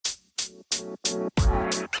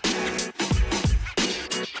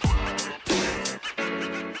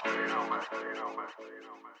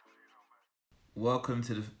Welcome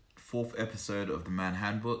to the fourth episode of the Man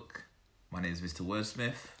Handbook. My name is Mr.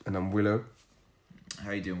 Wordsmith. And I'm Willow. How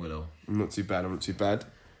are you doing, Willow? I'm not too bad.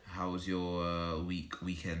 How was your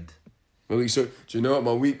weekend? So, do you know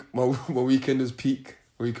what? My weekend is peak.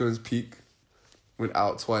 Went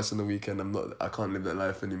out twice on the weekend. I can't live that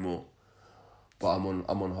life anymore. But I'm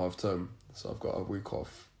on half term, so I've got a week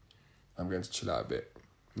off. I'm going to chill out a bit.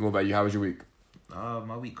 What about you? How was your week?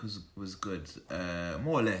 My week was good.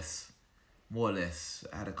 More or less.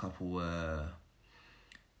 I had a couple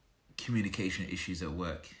communication issues at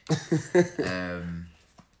work. And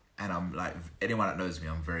I'm like, anyone that knows me,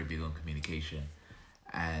 I'm very big on communication.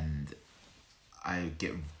 And I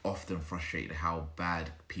get often frustrated how bad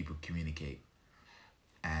people communicate.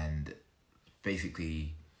 And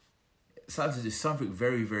basically, something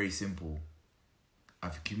very, very simple.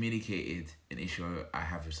 I've communicated an issue I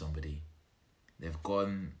have with somebody. They've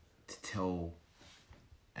gone to tell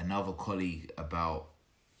another colleague about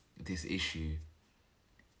this issue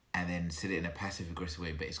and then said it in a passive-aggressive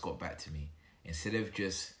way, but it's got back to me. Instead of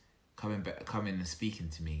just coming and speaking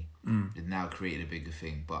to me, it now created a bigger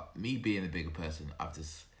thing. But me being the bigger person, I've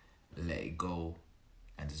just let it go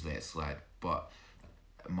and just let it slide. But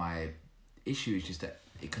my issue is just that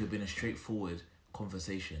it could have been a straightforward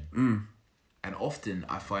conversation. And often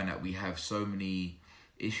I find that we have so many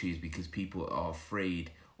issues because people are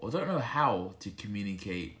afraid or don't know how to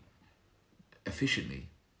communicate efficiently.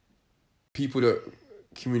 People that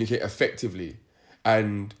communicate effectively.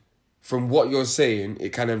 And from what you're saying, it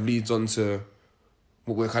kind of leads on to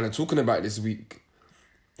what we're kind of talking about this week.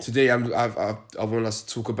 Today, I want us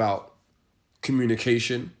to talk about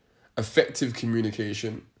communication, effective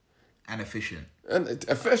communication. And efficient. And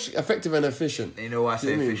effective and efficient. You know why I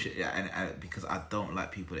say efficient? Yeah, and because I don't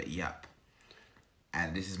like people that yap.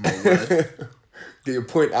 And this is my word. Get your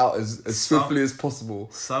point out as swiftly as possible.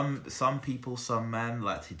 Some people, some man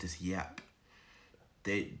like to just yap.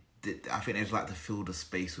 I think they just like to fill the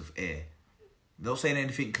space with air. Not saying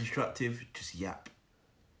anything constructive, just yap.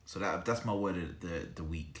 So that's my word of the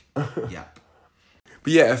week. Yap.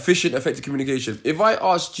 But yeah, efficient, effective communication. If I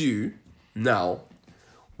asked you now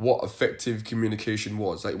what effective communication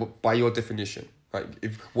was, like by your definition, like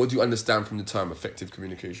what do you understand from the term effective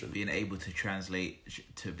communication? Being able to translate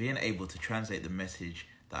the message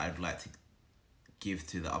that I'd like to give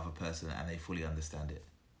to the other person and they fully understand it.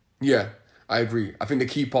 Yeah, I agree. I think the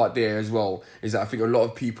key part there as well is that I think a lot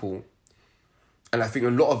of people, and I think a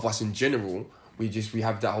lot of us in general, we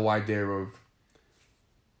have that whole idea of,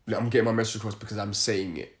 like, I'm getting my message across because I'm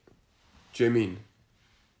saying it. Do you know what I mean?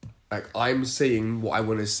 Like, I'm saying what I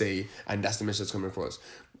want to say, and that's the message that's coming across.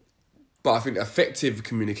 But I think effective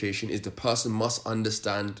communication is the person must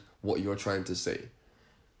understand what you're trying to say.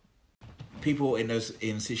 People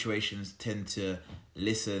in situations tend to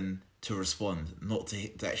listen to respond, not to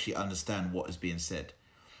actually understand what is being said.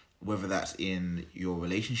 Whether that's in your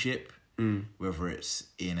relationship, whether it's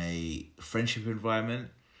in a friendship environment,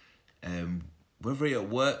 whether you're at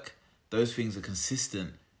work, those things are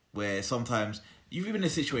consistent. Where sometimes you've been in a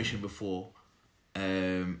situation before,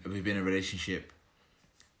 we've been in a relationship,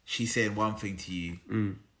 she's saying one thing to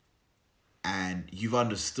you, and you've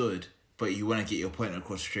understood, but you want to get your point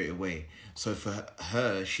across straight away. So for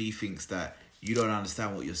her, she thinks that you don't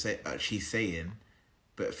understand what she's saying,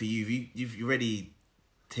 but for you, you've already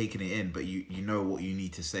taken it in, but you know what you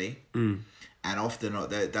need to say. And often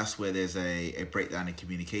that's where there's a breakdown in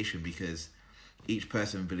communication, because each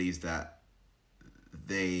person believes that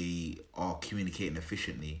they are communicating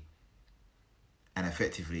efficiently and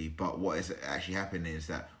effectively, but what is actually happening is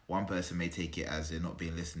that one person may take it as they're not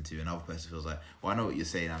being listened to, and another person feels like, well, I know what you're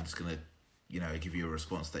saying, I'm just gonna, give you a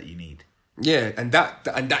response that you need. Yeah, and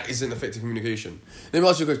that isn't effective communication. Let me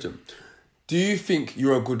ask you a question. Do you think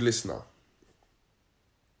you're a good listener?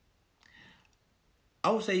 I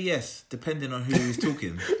would say yes, depending on who's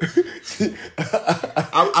talking.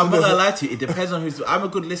 I'm not gonna lie to you, it depends on who's. I'm a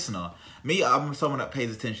good listener. Me, I'm someone that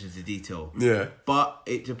pays attention to detail. Yeah. But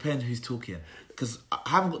it depends who's talking. Because I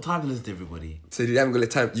haven't got time to listen to everybody. So you haven't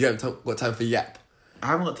got time for yap? I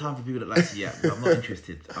haven't got time for people that like to yap. I'm not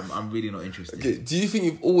interested. I'm really not interested. Okay. Do you think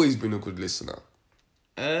you've always been a good listener?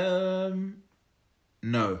 No.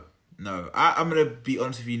 I'm going to be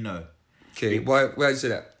honest with you, no. Okay, why do you say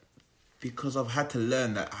that? Because I've had to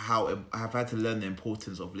learn I've had to learn the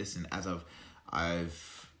importance of listening as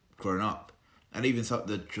I've grown up. And even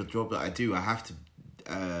the job that I do, I have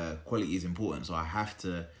to, quality is important, so I have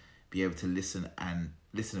to be able to listen and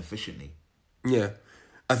listen efficiently. Yeah,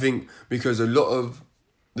 I think because a lot of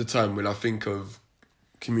the time when I think of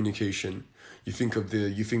communication, you think of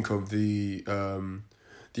the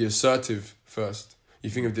assertive first. You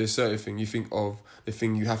think of the assertive thing. You think of the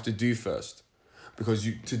thing you have to do first, because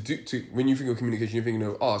when you think of communication, you're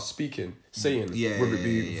thinking of speaking, saying, whether it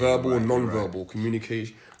be verbal or non-verbal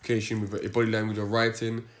communication with a body language or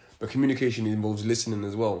writing. But communication involves listening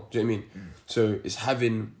as well. Do you know what I mean? So it's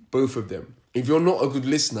having both of them. If you're not a good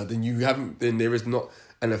listener, then there is not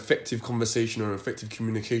an effective conversation or an effective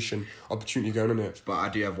communication opportunity going on there. But I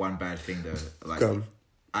do have one bad thing though. Like, Go on.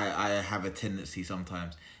 I have a tendency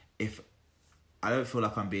sometimes, if I don't feel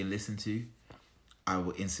like I'm being listened to, I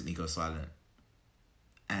will instantly go silent.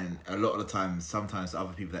 And a lot of the time, sometimes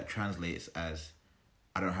other people that translates as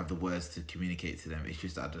I don't have the words to communicate to them. It's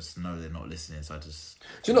just I just know they're not listening, so I just...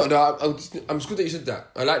 Do you know what? I'm just good that you said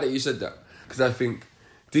that. I like that you said that, because I think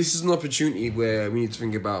this is an opportunity where we need to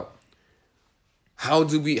think about how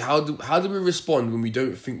do we respond when we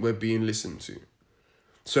don't think we're being listened to.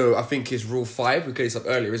 So I think it's rule 5. We gave this up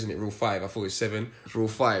earlier, isn't it? Rule 5. I thought it's 7. Rule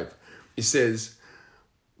 5. It says,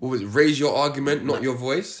 what was it? Raise your argument, not your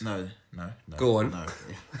voice. No. Go on. No,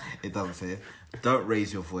 it doesn't say it. Don't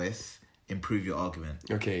raise your voice. Improve your argument.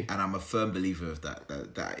 Okay. And I'm a firm believer of that.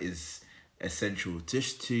 That is essential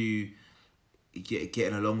just to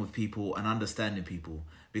getting along with people and understanding people,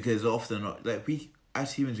 because often, like, we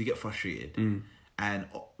as humans, we get frustrated, and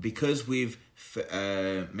because we've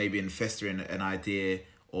maybe been festering an idea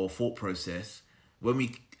or thought process, when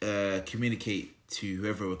we communicate to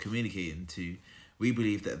whoever we're communicating to, we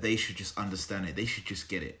believe that they should just understand it. They should just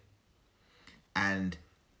get it. And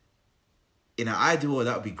in an ideal world,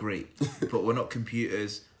 that would be great. But we're not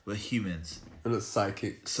computers. We're humans. We're not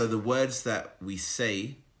psychic. So the words that we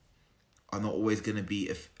say are not always going to be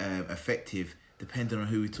effective depending on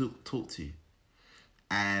who we talk to.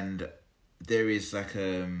 And there is like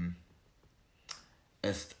a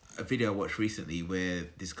video I watched recently where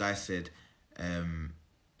this guy said,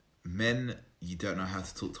 men, you don't know how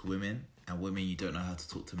to talk to women, and women, you don't know how to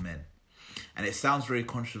talk to men. And it sounds very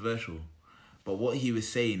controversial, but what he was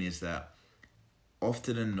saying is that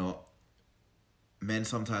often than not, men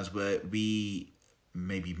sometimes we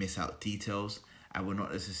maybe miss out details, and we're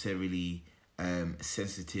not necessarily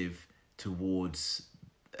sensitive towards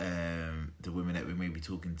the women that we may be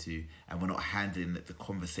talking to, and we're not handling the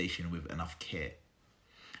conversation with enough care.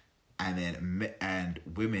 And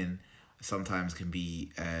women sometimes can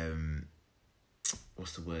be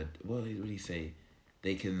what's the word? What do you say?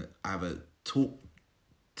 They can either talk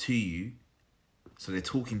to you, so they're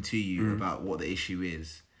talking to you about what the issue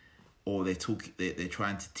is, or they're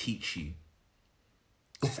trying to teach you.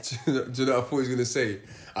 Do you know what I thought he was going to say?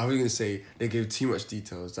 I was going to say they give too much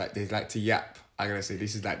details. Like, they like to yap. I'm going to say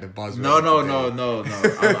this is like the buzzword. No. I'm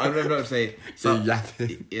not going to say...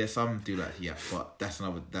 Yeah, some do like to yap, but that's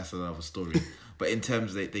another story. But in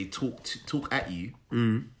terms of they talk at you,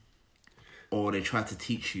 or they try to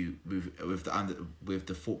teach you with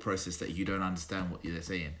the thought process that you don't understand what they're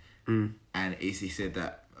saying. And he said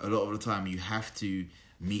that a lot of the time you have to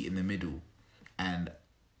meet in the middle and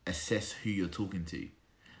assess who you're talking to.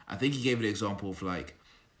 I think he gave an example of, like,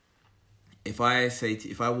 if I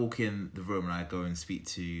walk in the room and I go and speak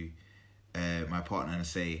to my partner and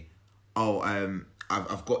say,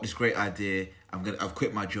 I've got this great idea, I've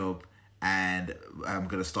quit my job and I'm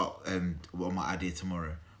gonna start on my idea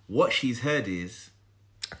tomorrow. What she's heard is,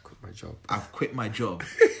 I've quit my job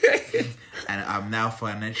and I'm now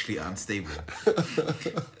financially unstable.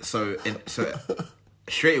 So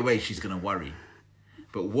straight away she's gonna worry.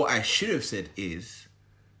 But what I should have said is,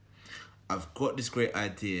 I've got this great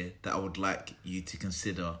idea that I would like you to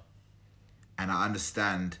consider, and I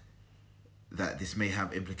understand that this may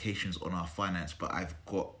have implications on our finance, but I've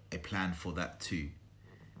got a plan for that too.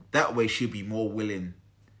 That way she'll be more willing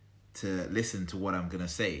to listen to what I'm going to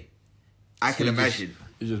say. I can imagine.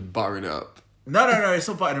 You're just buttering it up. No, it's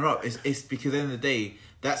not buttering her up. It's because at the end of the day,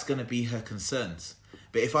 that's going to be her concerns.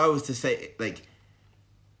 But if I was to say, like,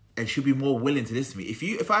 and she'll be more willing to listen to me.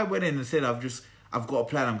 If I went in and said, I've got a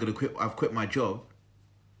plan, I've quit my job,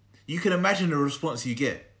 you can imagine the response you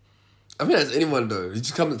get. I mean, as anyone though, you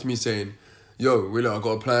just come up to me saying, yo, really, I've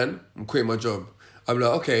got a plan, I'm quitting my job. I'm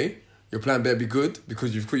like, okay, your plan better be good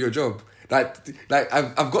because you've quit your job. Like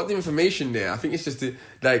I've got the information there. I think it's just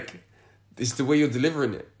it's the way you're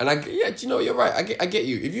delivering it. And you're right. I get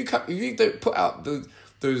you. If you don't put out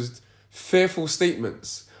those fearful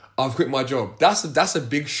statements, I've quit my job, that's a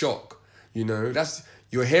big shock. You know,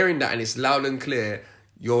 you're hearing that and it's loud and clear.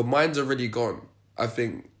 Your mind's already gone, I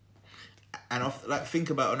think. And think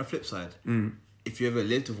about it on the flip side. If you ever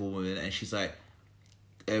lived with a woman and she's like,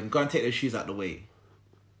 go and take those shoes out the way.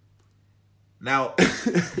 Now,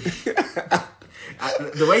 the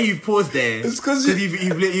way you've paused there, it's because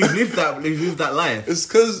you've lived that life. It's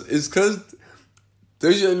because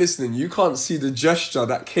those who are listening, you can't see the gesture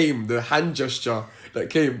that came, the hand gesture that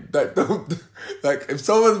came. Like if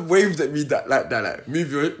someone waved at me like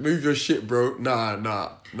move your shit, bro. Nah.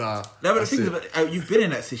 No, but the thing is, you've been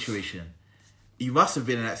in that situation. You must have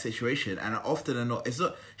been in that situation, and often or not, it's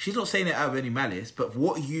not. She's not saying it out of any malice, but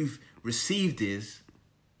what you've received is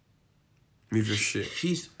move your shit.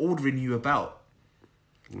 She's ordering you about.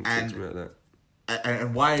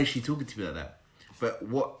 And why is she talking to me like that? But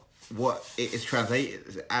what it is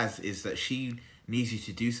translated as is that she needs you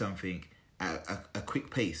to do something at a quick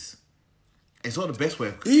pace. It's not the best way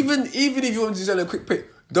of... Even if you want to do something at a quick pace,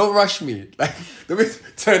 don't rush me. Like,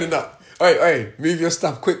 turning up. All right, move your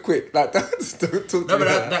stuff quick. Like, don't talk to me. No,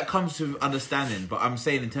 but that comes to understanding. But I'm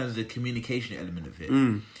saying in terms of the communication element of it.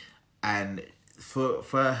 And for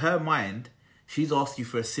her mind, she's asked you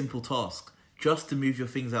for a simple task. Just to move your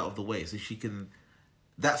things out of the way so she can...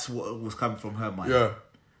 That's what was coming from her mind. Yeah.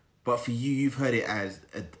 But for you, you've heard it as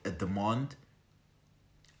a demand.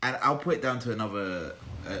 And I'll put it down to another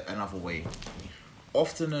way.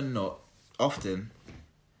 Often,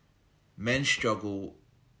 men struggle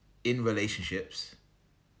in relationships,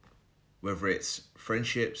 whether it's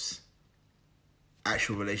friendships,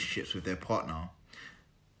 actual relationships with their partner,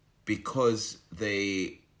 because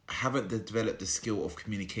they haven't developed the skill of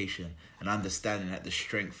communication and understanding that the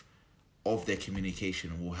strength of their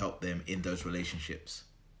communication will help them in those relationships.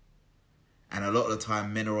 And a lot of the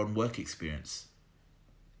time, men are on work experience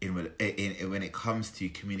in when it comes to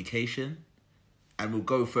communication, and we'll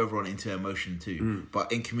go further on into emotion too.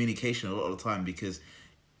 But in communication, a lot of the time, because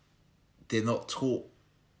men are not taught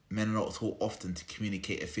often to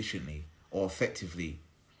communicate efficiently or effectively.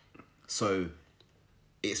 So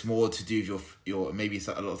it's more to do with your maybe it's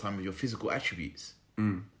a lot of time with your physical attributes.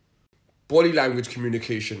 Body language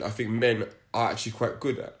communication, I think men are actually quite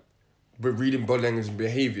good at. But reading body language and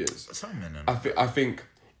behaviours. Some men are. I think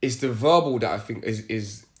it's the verbal that I think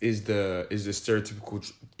is the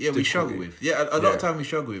stereotypical. We struggle with. Yeah, a lot of time we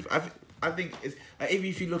struggle with. I think it's,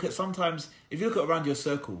 if you look at around your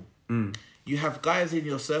circle, you have guys in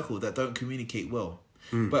your circle that don't communicate well.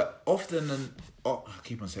 But often I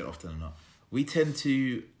keep on saying often and not. We tend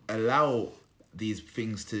to allow these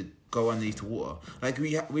things to go underneath the water. Like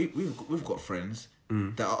we've got friends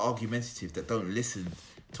that are argumentative, that don't listen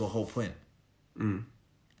to a whole point.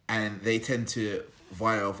 And they tend to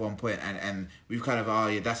veer off one point, and we've kind of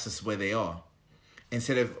that's just where they are.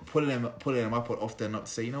 Instead of pulling them up or off their nut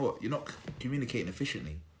to say, you know what, you're not communicating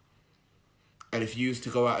efficiently. And if you used to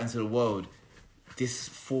go out into the world, this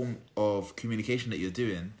form of communication that you're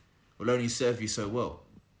doing will only serve you so well.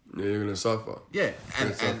 Yeah, you're gonna suffer. Yeah,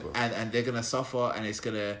 and they're gonna suffer, and it's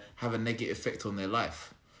gonna have a negative effect on their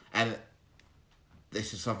life. And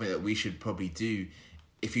this is something that we should probably do.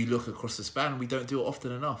 If you look across the span, we don't do it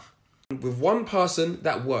often enough. With one person,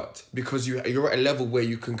 that worked because you're at a level where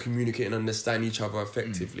you can communicate and understand each other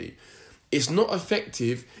effectively. It's not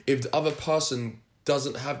effective if the other person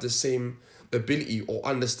doesn't have the same ability or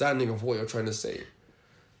understanding of what you're trying to say.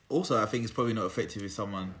 Also, I think it's probably not effective with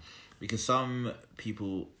someone, because some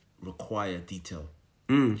people require detail.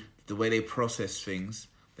 The way they process things,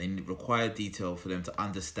 they require detail for them to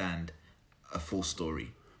understand a full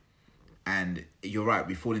story. And you're right,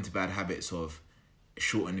 we fall into bad habits of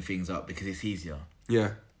shortening things up because it's easier.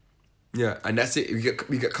 Yeah, and that's it.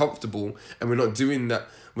 We get comfortable, and we're not doing that.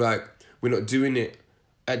 We're not doing it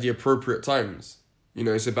at the appropriate times. You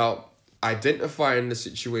know, it's about identifying the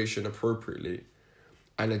situation appropriately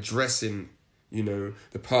and addressing, you know,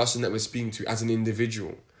 the person that we're speaking to as an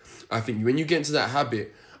individual. I think when you get into that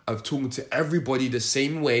habit of talking to everybody the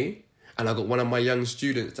same way, and I got one of my young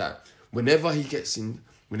students that whenever I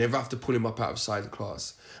have to pull him up outside the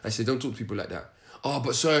class, I say, don't talk to people like that. Oh,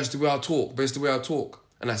 but sir, it's the way I talk.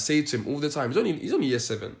 And I say to him all the time, he's only year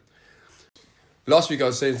 7. Last week I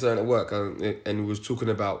was saying something at work, and we was talking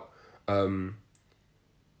about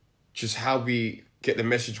just how we get the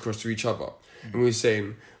message across to each other. And we were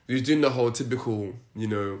saying, we was doing the whole typical, you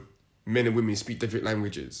know, men and women speak different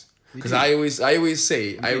languages. Because I always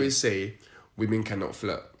say, women cannot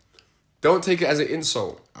flirt. Don't take it as an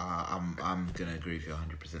insult. I'm gonna agree with you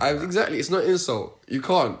 100%. Exactly, it's not an insult. You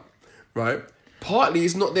can't, right? Partly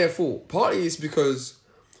it's not their fault. Partly it's because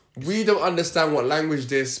we don't understand what language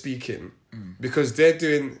they're speaking, because they're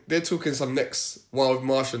talking some next wild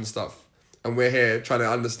Martian stuff, and we're here trying to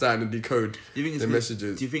understand and decode the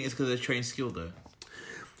messages. Do you think it's because they're trained skill though?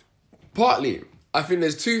 Partly, I think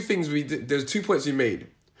there's 2 things there's 2 points we made.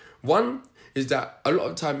 One is that a lot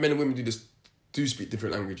of time men and women do speak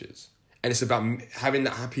different languages. and it's about having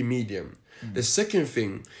that happy medium. The second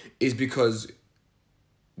thing is because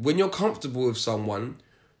when you're comfortable with someone,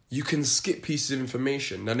 you can skip pieces of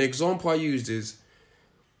information. Now, the example I used is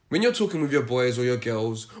when you're talking with your boys or your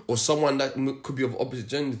girls or someone that could be of opposite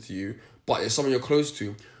gender to you, but it's someone you're close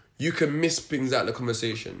to, you can miss things out of the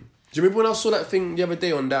conversation. Do you remember when I saw that thing the other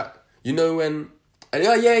day on that, you know, when, and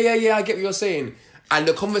yeah, I get what you're saying. And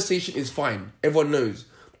the conversation is fine. Everyone knows.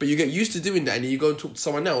 But you get used to doing that and then you go and talk to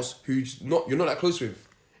someone else you're not that close with.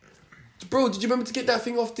 Bro, did you remember to get that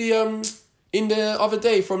thing off the, in the other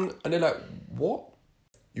day from, and they're like, what?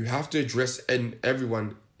 You have to address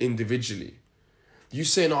everyone individually. You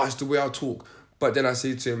saying, it's the way I talk. But then I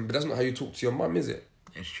say to him, but that's not how you talk to your mum, is it?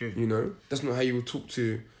 It's true. You know? That's not how you would talk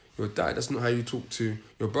to your dad. That's not how you talk to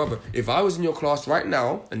your brother. If I was in your class right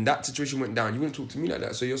now and that situation went down, you wouldn't talk to me like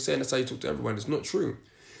that. So you're saying that's how you talk to everyone. It's not true.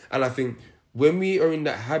 And I think when we are in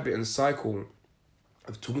that habit and cycle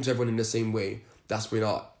of talking to everyone in the same way, that's when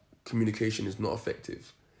our communication is not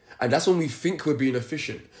effective. And that's when we think we're being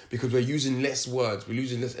efficient because we're using less words, we're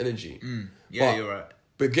using less energy. Yeah, you're right.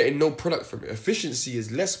 But getting no product from it. Efficiency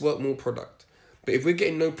is less work, more product. But if we're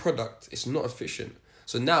getting no product, it's not efficient.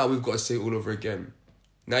 So now we've got to say it all over again.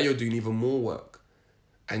 Now you're doing even more work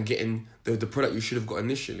and getting the product you should have got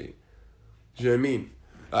initially. Do you know what I mean?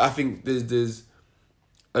 I think there's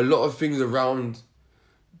a lot of things around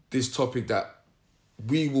this topic that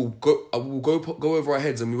we will go over our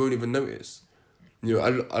heads and we won't even notice. You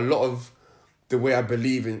know, a lot of the way I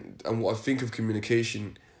believe in and what I think of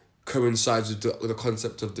communication coincides with the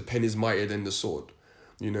concept of the pen is mightier than the sword.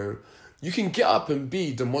 You know, you can get up and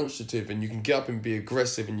be demonstrative and you can get up and be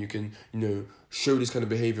aggressive and you can, you know, show this kind of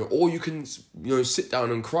behavior, or you can, you know, sit down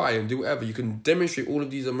and cry and do whatever. You can demonstrate all of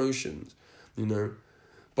these emotions, you know,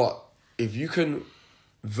 but if you can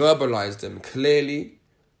verbalize them clearly,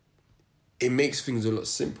 it makes things a lot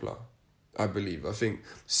simpler, I believe. I think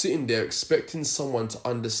sitting there expecting someone to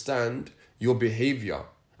understand your behavior,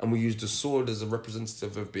 and we use the sword as a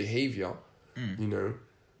representative of behavior, you know,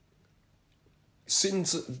 sitting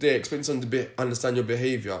there expecting someone to understand your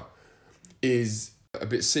behavior is a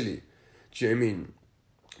bit silly. Do you know what I mean?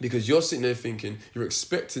 Because you're sitting there thinking, you're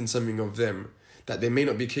expecting something of them that they may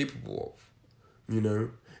not be capable of, you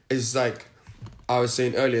know? It's like I was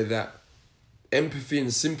saying earlier that empathy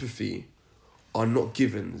and sympathy are not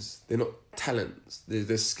givens. They're not talents.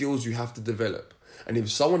 They're skills you have to develop. And if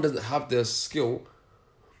someone doesn't have the skill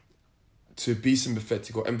to be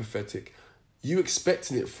sympathetic or empathetic, you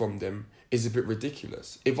expecting it from them is a bit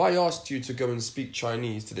ridiculous. If I asked you to go and speak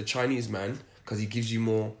Chinese to the Chinese man, because he gives you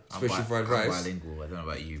more special fried rice. I'm bilingual, I don't know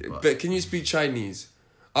about you. But can you speak Chinese?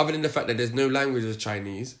 Other than the fact that there's no language of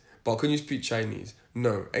Chinese, but can you speak Chinese?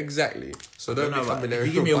 No, exactly. So don't be coming there. If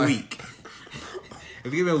you give me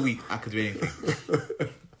a week, I could do anything.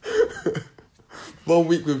 1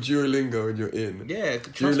 week with Duolingo and you're in. Yeah,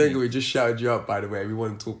 Duolingo, we just shouted you out, by the way. We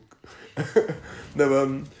want to talk.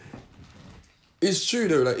 No, it's true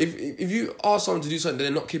though. Like if you ask someone to do something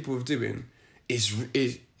they're not capable of doing, it's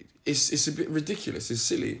a bit ridiculous. It's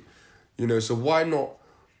silly, you know. So why not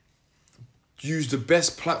use the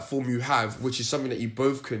best platform you have, which is something that you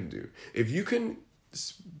both can do? If you can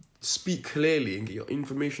speak clearly and get your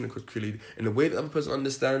information across clearly in a way that the other person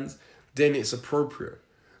understands, then it's appropriate.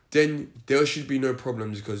 Then there should be no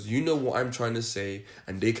problems because you know what I'm trying to say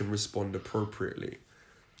and they can respond appropriately.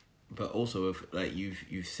 But also, if like you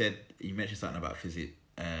mentioned something about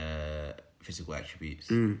physical attributes.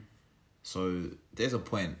 So there's a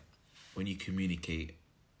point when you communicate.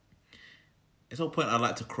 There's a point I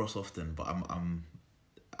like to cross often, but I'm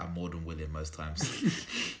more than willing most times.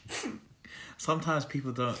 Sometimes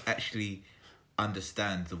people don't actually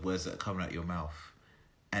understand the words that are coming out your mouth,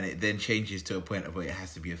 and it then changes to a point of where it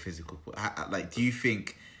has to be a physical. Like, do you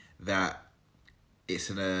think that it's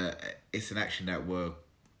an action that we're,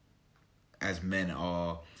 as men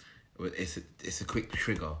are, it's a quick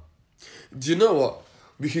trigger? Do you know what?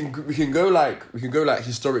 We can go like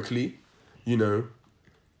historically, you know,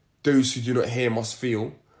 those who do not hear must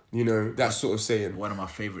feel, you know, that sort of saying. One of my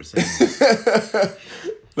favourite sayings.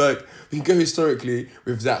 Like, we can go historically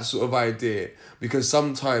with that sort of idea because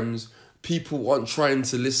sometimes people aren't trying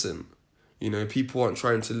to listen, you know, And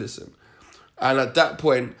at that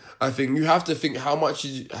point, I think you have to think how much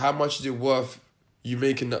is it worth you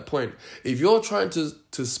making that point. If you're trying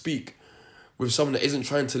to speak with someone that isn't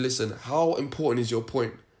trying to listen, how important is your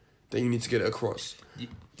point that you need to get it across? Do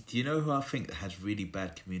you know who I think has really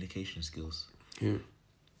bad communication skills? Who?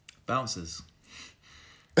 Bouncers.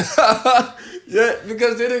 Yeah,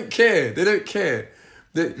 because they don't care.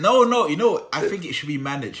 No, you know, I think it should be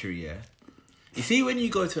mandatory, yeah? You see, when you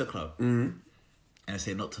go to a club, and and they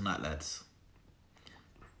say, not tonight, lads.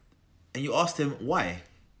 And you ask them why.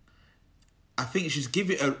 I think you should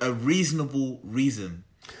give it a reasonable reason.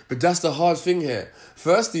 But that's the hard thing here.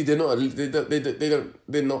 Firstly, they're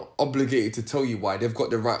not obligated to tell you why. They've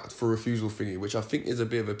got the right for refusal thingy, which I think is a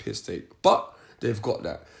bit of a piss take. But they've got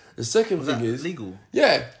that. The second thing is legal.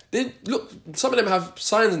 Yeah, they look. Some of them have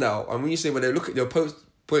signs now, and when you say when they look at your post,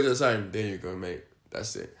 point at the sign. There you go, mate.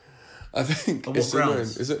 That's it. I think On it's what annoying.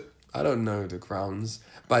 grounds? Is it? I don't know the grounds,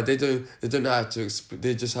 but they don't know how to.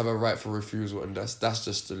 They just have a right for refusal, and that's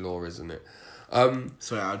just the law, isn't it?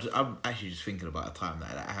 Sorry, I'm actually just thinking about a time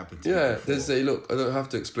that happened to me. Yeah, before. they say, look, I don't have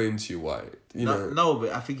to explain to you why. You know, No,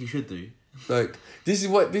 but I think you should do. like this is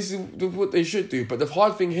what they should do. But the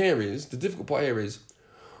hard thing here is the difficult part here is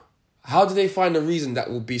how do they find a reason that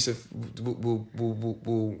will be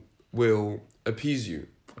will appease you?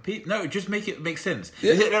 No, just make it make sense.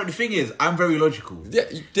 Yeah. No, the thing is, I'm very logical. Yeah,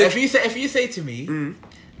 If you say to me,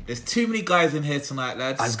 there's too many guys in here tonight,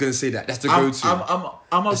 lads. I was gonna say that. That's the go-to.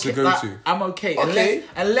 I'm That's okay. the go-to. I'm okay. Okay,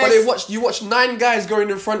 Unless but you watch 9 guys going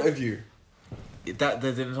in front of you. that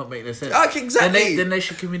does not make no sense. Okay, exactly. Then they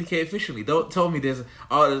should communicate efficiently. Don't tell me there's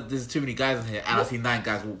too many guys in here and I see 9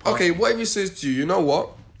 guys walk past. Okay, what if he says to you, you know what?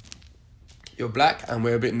 You're black and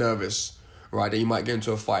we're a bit nervous, right? That you might get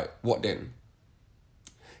into a fight. What then?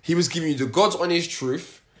 He was giving you the God's honest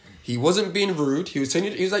truth. He wasn't being rude. He was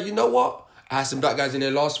telling you, he was like, you know what? I had some black guys in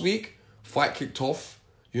there last week. Fight kicked off.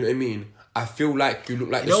 You know what I mean? I feel like you look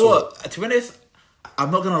like You know what? To be honest,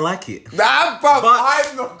 I'm not gonna like it. Nah, bro,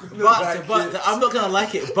 I'm not gonna like it. I'm not gonna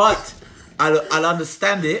like it. But I'll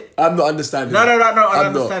understand it. I'm not understanding. No. I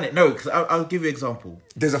I'm understand it. No, because I'll give you an example.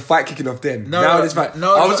 There's a fight kicking off then. No, now no, there's fight.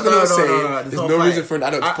 no, I was no, going to no, say no, there's not no a fight. reason for an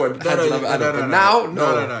adult to put hands on another adult. But now,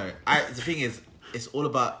 no. The thing is, it's all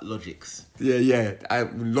about logics. Yeah.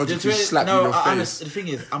 Logic just slap you in your face. The thing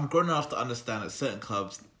is, I'm grown enough to understand that certain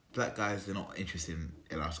clubs, black guys, they're not interested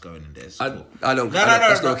in us going in there. I don't.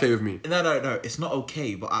 That's not okay with me. No. It's not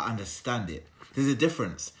okay, but I understand it. There's a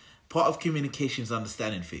difference. Part of communication is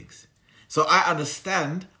understanding things. So I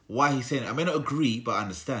understand why he's saying it. I may not agree, but I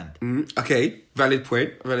understand. Okay, valid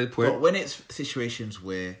point. But when it's situations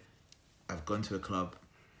where I've gone to a club,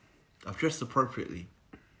 I've dressed appropriately,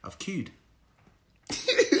 I've queued.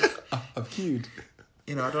 I've queued.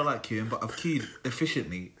 You know, I don't like queuing, but I've queued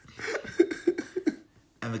efficiently.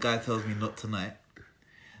 And the guy tells me not tonight.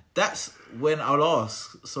 That's when I'll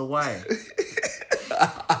ask, so why?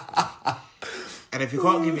 And if you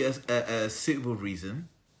can't give me a suitable reason,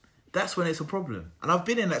 that's when it's a problem. And I've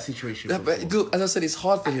been in that situation before. But look, as I said, it's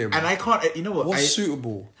hard for him. And I can't, you know what? What's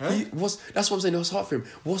suitable? Huh? That's what I'm saying. It's hard for him.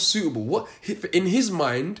 What's suitable? What in his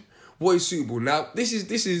mind? What is suitable? Now, this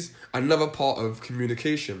is another part of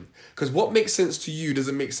communication. Because what makes sense to you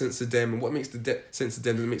doesn't make sense to them, and what makes sense to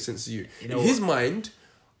them doesn't make sense to you. In his mind,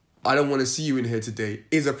 I don't want to see you in here today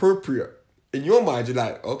is appropriate. In your mind, you're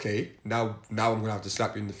like, okay, now I'm gonna have to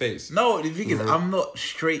slap you in the face. No, the thing is, I'm not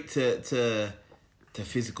straight to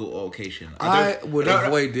physical altercation. I would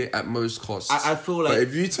avoid it at most costs. I feel like, but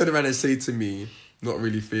if you turn around and say to me, not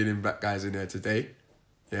really feeling black guys in there today,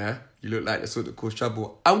 yeah, you look like the sort that cause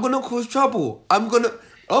trouble. I'm gonna cause trouble.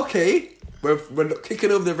 Okay, we're not kicking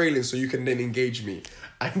over the railing so you can then engage me,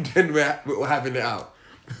 and then we're having it out.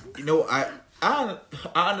 You know, I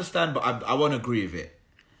understand, but I won't agree with it.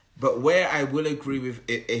 But where I will agree with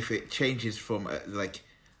it, if it changes from,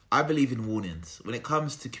 I believe in warnings. When it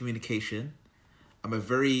comes to communication, I'm a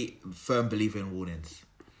very firm believer in warnings.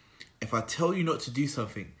 If I tell you not to do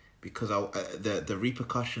something because the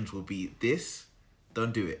repercussions will be this,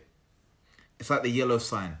 don't do it. It's like the yellow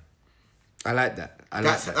sign. I like that.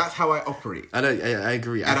 That's how I operate. I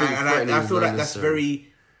agree. And I feel like that's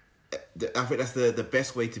very... I think that's the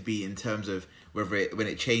best way to be in terms of when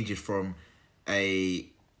it changes from a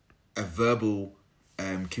verbal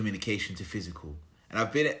communication to physical. And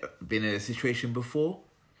I've been in a situation before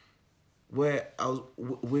where I was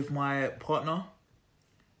with my partner,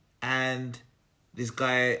 and this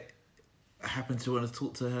guy happened to want to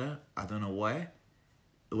talk to her. I don't know why.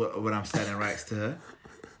 When I'm standing right next to her,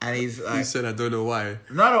 and he's like, "You said I don't know why."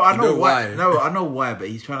 No, I know why. No, I know why. But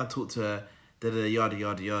he's trying to talk to her. Yada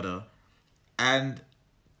yada yada. And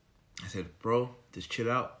I said, "Bro, just chill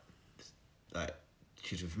out. Like,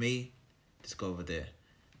 she's with me. Just go over there."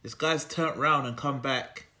 This guy's turned around and come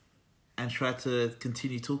back and tried to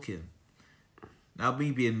continue talking. Now,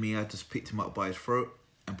 me being me, I just picked him up by his throat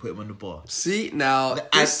and put him on the bar. See, now...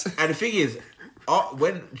 And the thing is,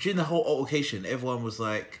 during the whole altercation, everyone was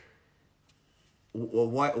like,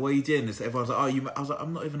 why are you doing this? Everyone was like, I was like,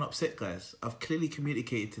 I'm not even upset, guys. I've clearly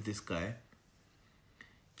communicated to this guy.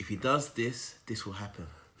 If he does this, this will happen.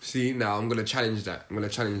 See, now I'm going to challenge that.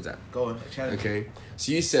 Go on, challenge. Okay.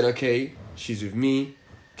 So you said, okay, she's with me.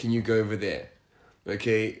 Can you go over there?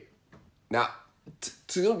 Okay. Now,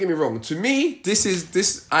 don't get me wrong. To me,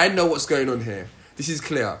 I know what's going on here. This is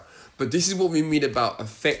clear. But this is what we mean about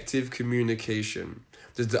effective communication.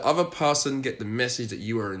 Does the other person get the message that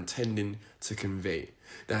you are intending to convey?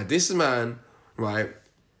 Now, this man, right,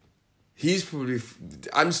 he's probably...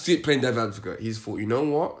 I'm still playing devil's advocate. He's thought, you know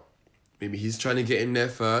what? Maybe he's trying to get in there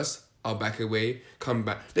first. I'll back away, come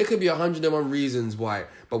back. There could be 101 reasons why.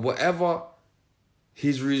 But whatever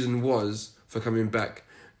his reason was for coming back,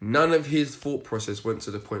 none of his thought process went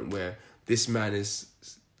to the point where this man has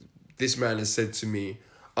said to me,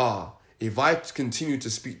 if I continue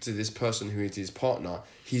to speak to this person who is his partner,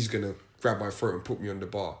 he's going to grab my throat and put me on the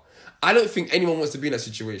bar. I don't think anyone wants to be in that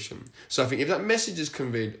situation. So I think if that message is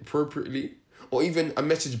conveyed appropriately, or even a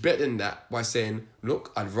message better than that by saying,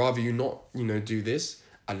 look, I'd rather you not, do this.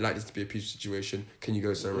 I'd like this to be a peaceful situation. Can you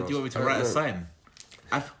go somewhere else? Do you want me to write a sign?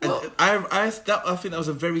 I think that was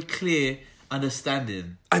a very clear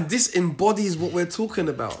understanding. And this embodies what we're talking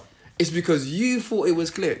about. It's because you thought it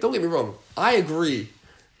was clear. Don't get me wrong. I agree.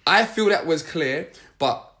 I feel that was clear,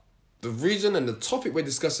 but the reason and the topic we're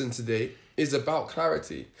discussing today is about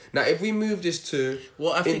clarity. Now, if we move this to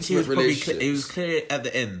I think he was probably he was clear at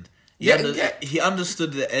the end. He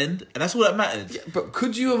understood the end, and that's all that mattered. Yeah, but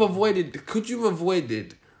could you have avoided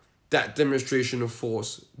that demonstration of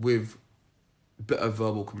force with better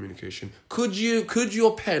verbal communication? Could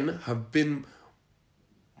your pen have been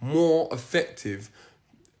more effective,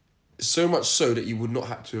 so much so that you would not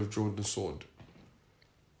have to have drawn the sword?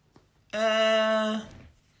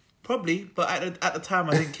 Probably, but at the time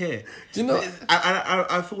I didn't care. Do you know?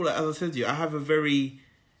 I thought, like, as I said to you, I have a very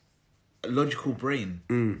logical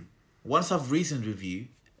brain. Once I've reasoned with you,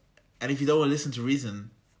 and if you don't want to listen to reason,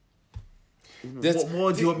 what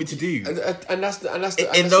more do you want me to do? And that's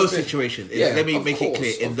in those situations. Yeah, let me make it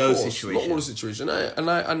clear. In those situations, not all the situations. And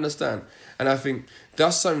I understand, and I think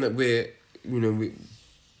that's something that we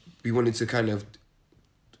wanted to kind of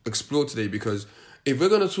explore today, because if we're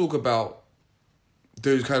going to talk about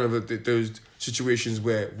those kind of those situations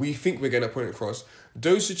where we think we're going to point across,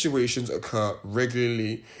 those situations occur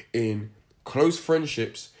regularly in close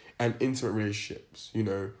friendships and intimate relationships.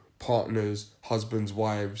 Partners, husbands,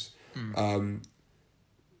 wives.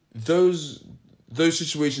 Those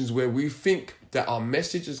situations where we think that our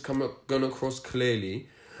message has gone across clearly,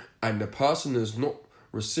 and the person has not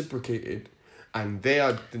reciprocated, and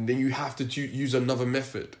then you have to use another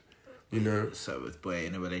method. So with boy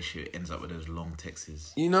in a relationship, it ends up with those long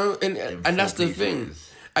texts. And that's the thing.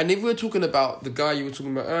 And if we're talking about the guy you were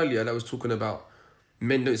talking about earlier, that was talking about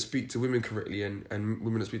men don't speak to women correctly and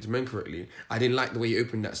women don't speak to men correctly, I didn't like the way you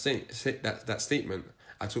opened that statement.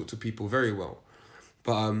 I talk to people very well,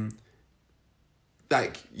 but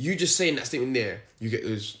like you just saying that statement there, you get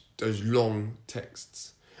those long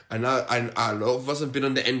texts, and a lot of us have been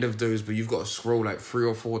on the end of those, but you've got to scroll like 3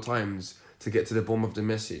 or 4 times to get to the bottom of the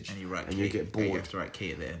message, and you write and K, you get bored. You have to write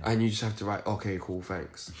K at the end, and you just have to write, okay, cool,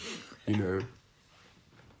 thanks, and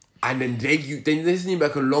then they send you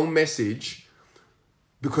back a long message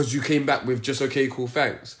because you came back with just okay, cool,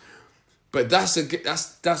 thanks. But that's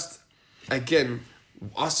again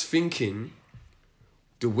us thinking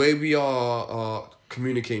the way we are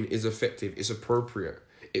communicating is effective, is appropriate,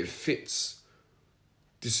 it fits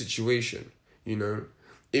the situation.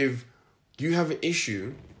 If you have an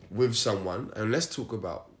issue with someone, and let's talk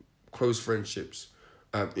about close friendships,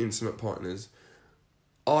 intimate partners,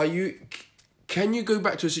 can you go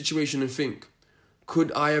back to a situation and think,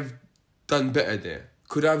 could I have done better there?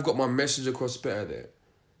 Could I have got my message across better there?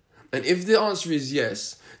 And if the answer is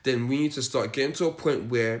yes, then we need to start getting to a point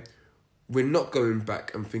where we're not going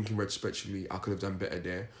back and thinking retrospectively, I could have done better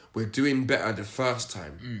there. We're doing better the first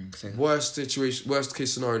time. Exactly. Worst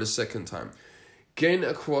case scenario the second time. Getting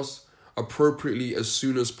across appropriately as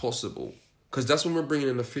soon as possible, because that's when we're bringing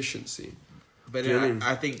in efficiency. But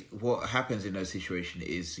I think what happens in those situations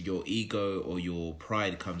is your ego or your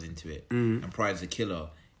pride comes into it. And pride's a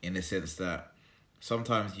killer in the sense that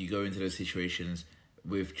sometimes you go into those situations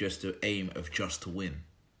with just the aim of just to win.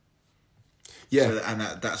 Yeah. So, and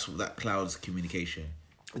that clouds communication.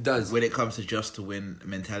 It does. When it comes to just to win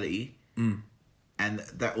mentality, and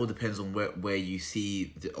that all depends on where you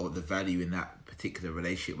see the value in that particular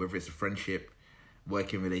relationship, whether it's a friendship,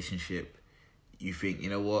 working relationship, you think, you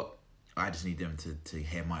know what, I just need them to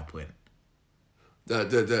hear my point. That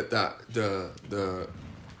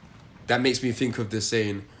makes me think of the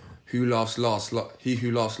saying, "Who laughs last? He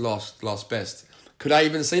who laughs last laughs best." Could I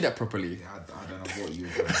even say that properly? Yeah, I don't know what you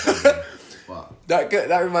were trying to say, but that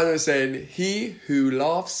reminds me of saying, he who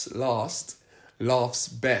laughs last, laughs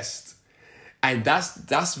best. And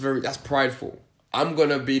that's prideful. I'm going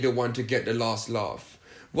to be the one to get the last laugh.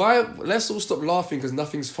 Why? Let's all stop laughing because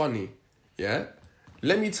nothing's funny. Yeah?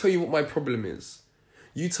 Let me tell you what my problem is.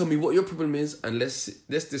 You tell me what your problem is, and let's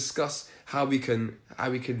discuss how we can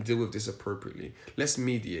deal with this appropriately. Let's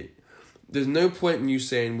mediate. There's no point in you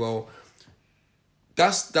saying, well,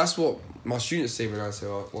 that's what my students say when I say,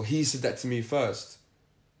 oh, well, he said that to me first.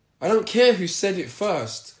 I don't care who said it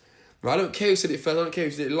first. I don't care who said it first. I don't care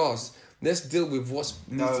who said it last. Let's deal with what's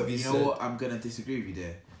needs to be said. You know what? I'm going to disagree with you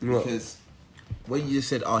there. What? Because when you just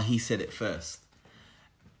said, oh, he said it first,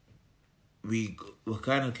 we're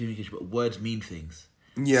kind of communication, but words mean things.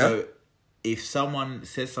 Yeah. So if someone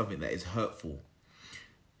says something that is hurtful,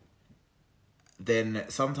 then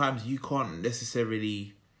sometimes you can't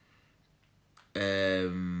necessarily...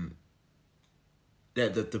 the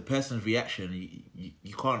person's reaction,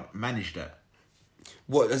 you can't manage that.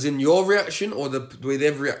 What, as in your reaction or the way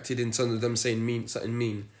they've reacted in terms of them saying something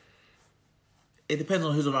mean? It depends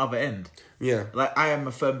on who's on the other end. Yeah. Like, I am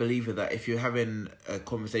a firm believer that if you're having a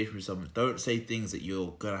conversation with someone, don't say things that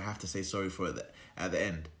you're going to have to say sorry for at the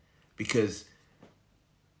end. Because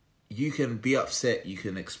you can be upset, you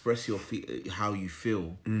can express how you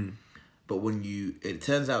feel. Mm. But when it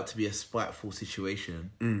turns out to be a spiteful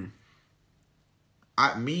situation,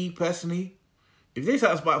 me personally, if they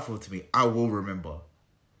sound spiteful to me, I will remember.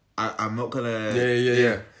 I'm not gonna.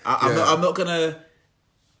 Yeah. I'm not gonna.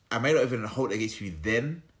 I may not even hold it against you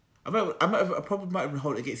then. I probably might even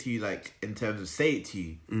hold it against you, like, in terms of say it to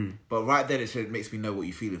you. But right then, it makes me know what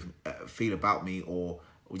you feel about me or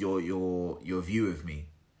your view of me.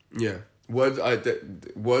 Yeah,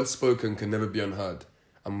 words spoken can never be unheard.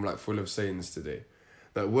 I'm like full of saying this today.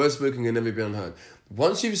 That words spoken can never be unheard.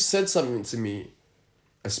 Once you've said something to me,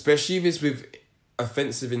 especially if it's with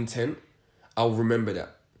offensive intent, I'll remember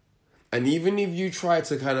that. And even if you try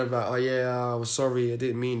to kind of like, oh yeah, I was sorry, I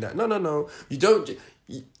didn't mean that. No. You don't...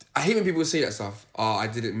 I hate when people say that stuff. Oh, I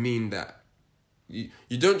didn't mean that. You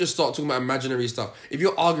don't just start talking about imaginary stuff. If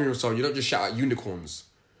you're arguing with someone, you don't just shout out unicorns.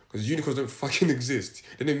 Because unicorns don't fucking exist.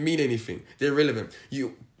 They don't mean anything. They're irrelevant.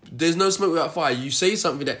 There's no smoke without fire. You say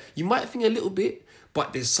something that you might think a little bit,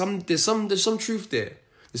 but there's some truth there.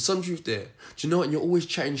 There's some truth there. Do you know what? And you're always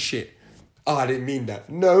chatting shit. Oh, I didn't mean that.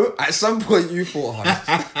 No, at some point you thought,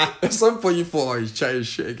 he's chatting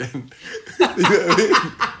shit again. You know what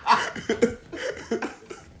I mean?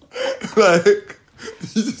 Like,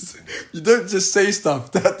 you don't just say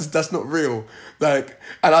stuff that's not real. Like,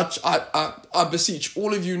 and I beseech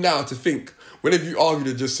all of you now to think, whenever you argued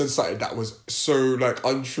and just said something that was so, like,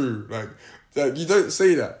 untrue, like you don't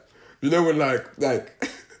say that. You know when, like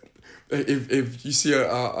if you see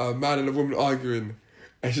a man and a woman arguing,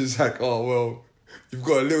 and she's like, oh, well, you've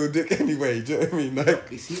got a little dick anyway, do you know what I mean?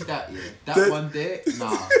 Like, you see that, yeah? That one there?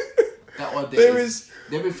 Nah. That one there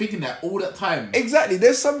they've been thinking that all that time. Exactly,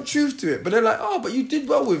 there's some truth to it, but they're like, oh, but you did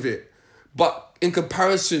well with it. But in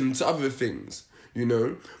comparison to other things, you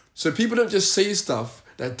know? So people don't just say stuff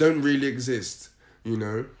that don't really exist, you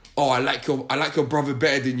know? Oh, I like your brother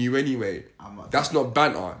better than you anyway. That's not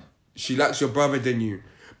banter. She likes your brother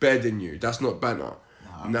better than you. That's not banter.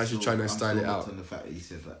 Now she's trying to style it out. On the fact that you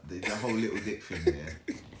said that whole little dick thing,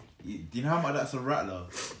 yeah. Do you know how much that's a rattler?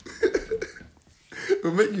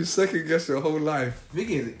 It'll make you second guess your whole life. The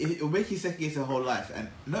thing is, it'll make you second guess your whole life, and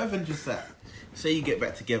not even just that. Say you get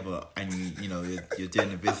back together and you're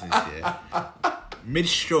doing a business, yeah.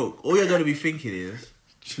 Mid-stroke, all you're gonna be thinking is,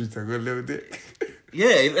 shoot, I got a little dick.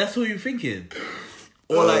 Yeah, that's all you're thinking.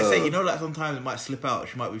 Or like, say, like sometimes it might slip out.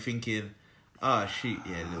 She might be thinking, shoot,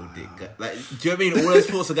 yeah, little dick. Like, do you know what I mean? All those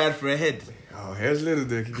thoughts are going through her head. Oh, here's little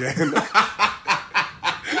dick again.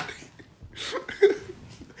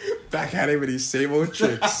 Back at him with these same old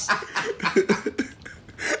tricks.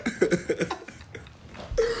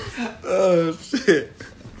 Oh, shit.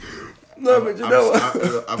 No, but you know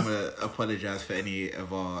what? I'm going to apologise for any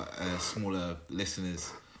of our smaller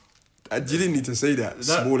listeners. You didn't need to say that.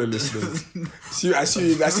 Smaller listeners. I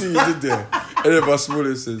see you did there. Any of our smaller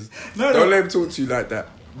listeners. Don't let him talk to you like that.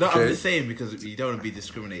 No, okay? I'm just saying because you don't want to be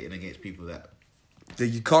discriminating against people that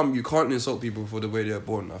you can't insult people for the way they're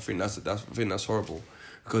born. I think that's horrible.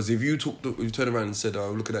 Because if you turn around and said,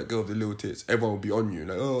 "Oh, look at that girl with the little tits," everyone will be on you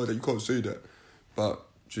like, "Oh, you can't say that." But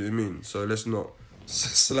do you know what I mean? So let's not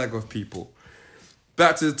slag off people.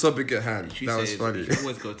 Back to the topic at hand. That was funny. You should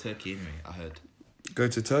always go to Turkey anyway. I heard. Go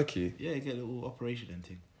to Turkey? Yeah, get a little operation and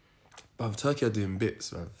thing. But Turkey are doing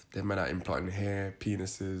bits, man. They're man out implanting hair,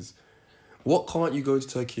 penises. What can't you go to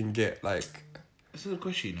Turkey and get? Like, that's a good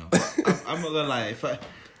question, I'm not gonna lie.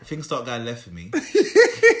 things start going left for me.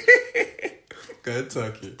 Go ahead,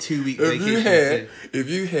 Turkey. 2-week If vacation.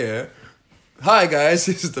 you hear, hi guys,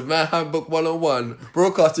 this is the Man Handbook 101,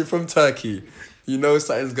 broadcasting from Turkey. You know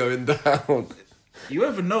something's going down. You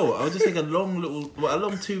ever know? I'll just take a long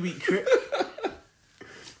 2-week trip.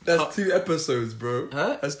 That's 2 episodes, bro.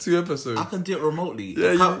 Huh? That's 2 episodes. I can do it remotely.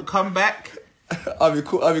 Yeah, come back. I'll be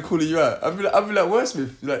calling you out. I'll be like,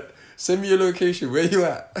 Wordsmith, like, send me your location. Where you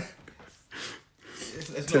at?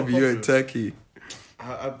 It's Tell me you're in Turkey.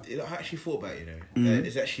 I actually thought about it,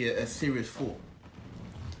 It's actually a serious thought.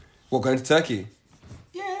 What, going to Turkey?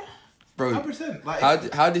 Yeah, bro. 100%.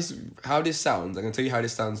 Like, how this sounds? I can tell you how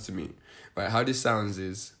this sounds to me. Right, how this sounds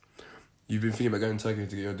is you've been thinking about going to Turkey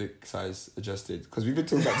to get your dick size adjusted because we've been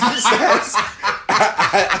talking about dick size.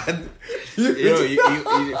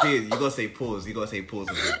 You gotta say pause. You gotta say pause.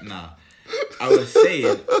 Nah, I was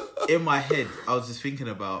saying in my head, I was just thinking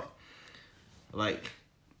about like.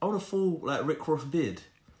 I want a full like Rick Ross beard.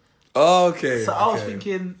 Oh, okay. So I was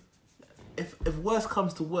thinking, if worse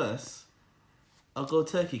comes to worse, I'll go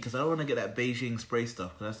Turkey because I don't want to get that Beijing spray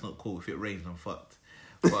stuff because that's not cool. If it rains, I'm fucked.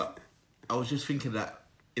 But I was just thinking that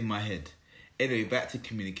in my head. Anyway, back to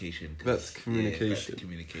communication. Back to communication.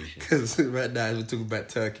 Because right now we're talking about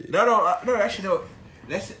Turkey. No. Actually, no.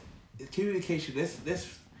 Let's communication.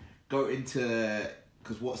 Let's go into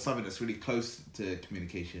because what's something that's really close to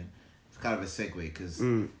communication. Kind of a segue because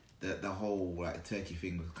the whole like Turkey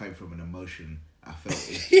thing was coming from an emotion I felt.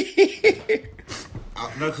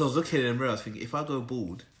 No, because I was looking in the mirror, I was thinking if I go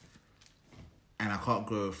bald and I can't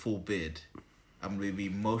grow a full beard, I'm going to be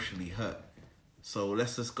emotionally hurt. So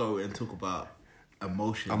let's just go and talk about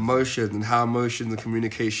emotions. Emotion and how emotion and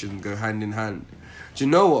communication go hand in hand. Do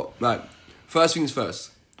you know what? Like, first things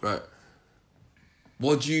first, right?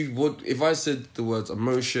 What if I said the words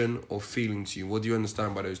emotion or feeling to you, what do you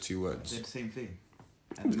understand by those 2 words? They're the same thing.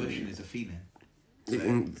 And emotion is a feeling. So,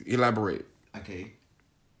 elaborate. Okay.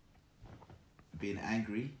 Being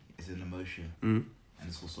angry is an emotion. And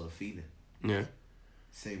it's also a feeling. Yeah.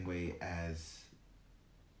 Same way as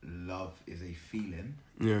love is a feeling.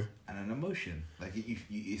 Yeah. And an emotion. Like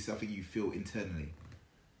it's something you feel internally.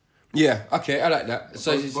 Yeah, okay, I like that.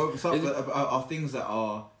 So are things that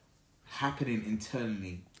are happening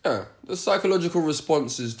internally. Yeah, the psychological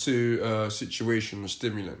responses to situation or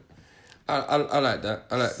stimulant. I like that.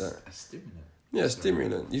 I like that. A stimulant. Yeah,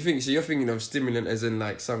 stimulant. You're thinking of stimulant as in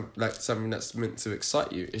something that's meant to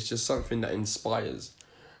excite you. It's just something that inspires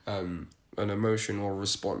an emotion or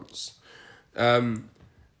response. Funny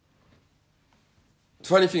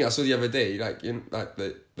thing I saw the other day, like in like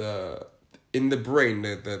the in the brain,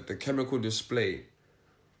 the chemical display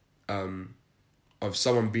of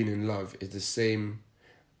someone being in love is the same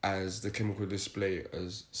as the chemical display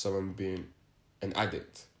as someone being an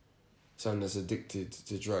addict, someone that's addicted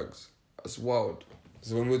to drugs. That's wild.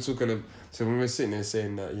 So when we're sitting there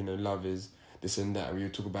saying that, you know, love is this and that, and we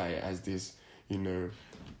talk about it as this, you know,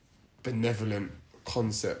 benevolent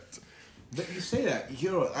concept. But you say that,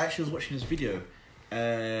 I actually was watching this video,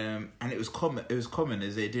 and it was common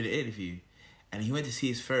as they did an interview, and he went to see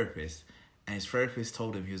his therapist, and his therapist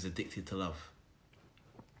told him he was addicted to love.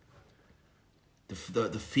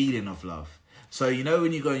 The feeling of love. So you know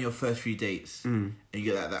when you go on your first few dates and you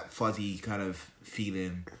get that fuzzy kind of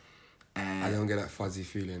feeling. And I don't get that fuzzy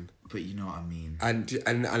feeling. But you know what I mean.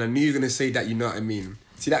 And I knew you were gonna say that. You know what I mean.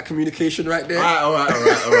 See that communication right there. All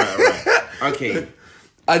right. Okay.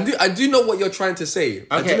 I do know what you're trying to say.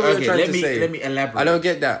 Okay. Let me elaborate. I don't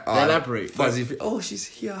get that. Elaborate. Fuzzy. Oh, she's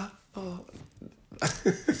here. Oh.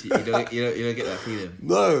 You don't get that feeling.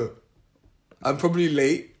 No. I'm probably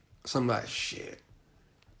late. So I'm like, shit.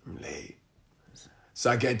 I'm late.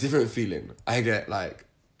 So I get a different feeling. I get like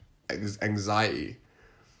anxiety.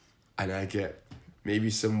 And I get maybe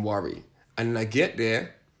some worry. And I get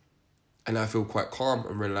there and I feel quite calm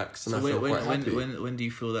and relaxed. And I feel quite happy. When do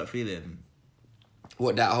you feel that feeling?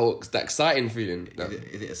 What, that exciting feeling?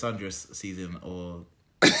 Is it a sundress season or...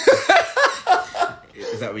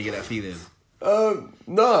 Is that where you get that feeling?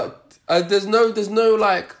 No. There's no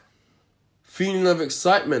like feeling of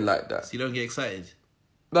excitement like that. So you don't get excited?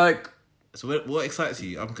 Like... So what excites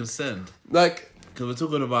you? I'm concerned. Like... Because we're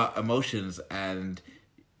talking about emotions and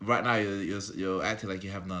right now you're acting like you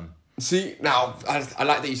have none. See, now, I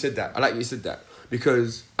like that you said that.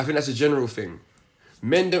 Because I think that's a general thing.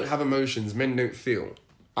 Men don't have emotions. Men don't feel.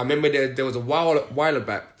 I remember there was a while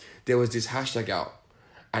back, there was this hashtag out.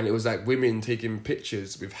 And it was like women taking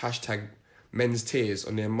pictures with hashtag men's tears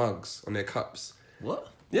on their mugs, on their cups. What?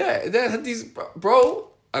 Yeah, they had these... Bro,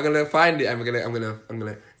 I'm going to find it and I'm gonna,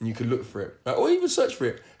 and you can look for it. Like, or even search for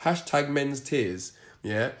it. Hashtag men's tears.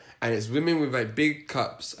 yeah, and it's women with like big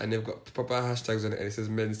cups, and they've got proper hashtags on it, and it says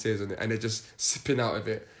men's tears on it, and they're just sipping out of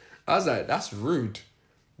it. I was like, that's rude.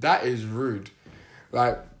 That is rude.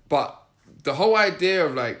 Like, but the whole idea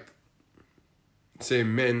of like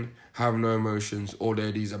saying men have no emotions or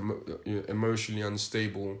they're these emotionally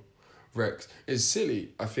unstable wrecks is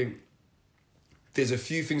silly. I think there's a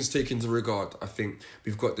few things to take into regard. I think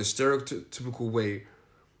we've got the stereotypical way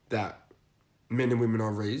that men and women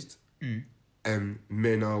are raised, and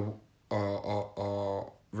men are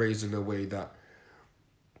raised in a way that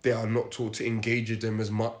they are not taught to engage with them as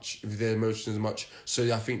much, with their emotions as much.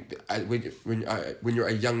 So I think when you're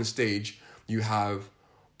at a young stage, you have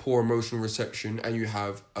poor emotional reception and you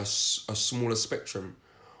have a smaller spectrum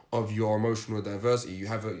of your emotional diversity. You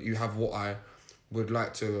have what I would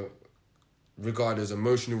like to regard as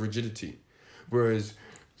emotional rigidity, whereas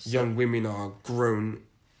young women are grown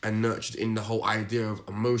and nurtured in the whole idea of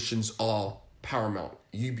emotions are paramount.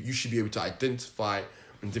 You should be able to identify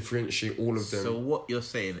and differentiate all of them. So what you're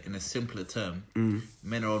saying, in a simpler term,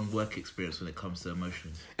 men are on work experience when it comes to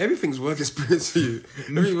emotions. Everything's work experience to you.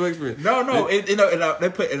 Everything's work experience. No. They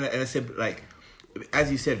put it in a simple, like,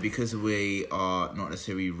 as you said, because we are not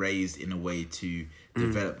necessarily raised in a way to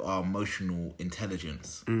develop our emotional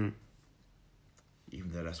intelligence.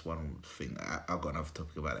 Even though that's one thing, I've got another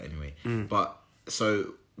topic about it anyway. But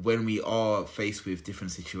so when we are faced with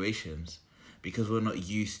different situations, because we're not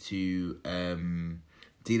used to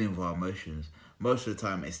dealing with our emotions, most of the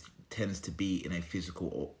time it tends to be in a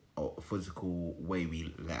physical way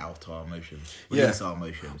we let out our emotions, release our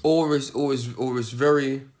emotions. Or it's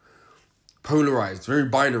very polarized, very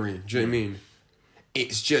binary. Do you know what I mean?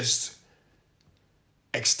 It's just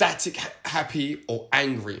ecstatic, happy, or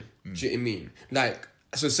angry. Do you know what I mean? Like,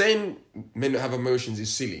 so saying men don't have emotions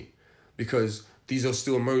is silly, because these are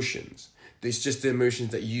still emotions. It's just the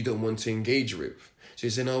emotions that you don't want to engage with. So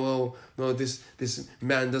you're saying, oh, well, no, this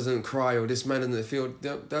man doesn't cry, or this man doesn't feel.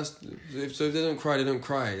 So if they don't cry, they don't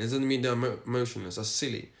cry. It doesn't mean they're emotionless. That's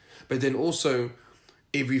silly. But then also,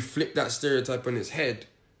 if we flip that stereotype on its head,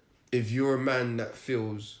 if you're a man that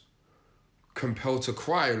feels compelled to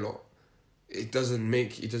cry a lot, it doesn't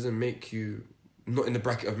make you not in the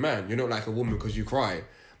bracket of man. You're not like a woman because you cry.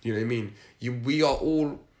 You know what I mean? We are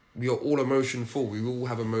all emotionful. We all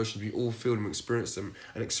have emotions. We all feel them, experience them,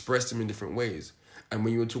 and express them in different ways. And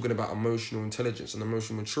when you were talking about emotional intelligence and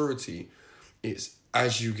emotional maturity, it's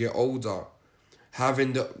as you get older,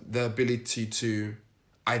 having the ability to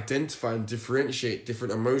identify and differentiate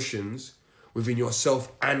different emotions within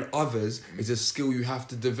yourself and others is a skill you have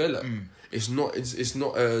to develop. It's not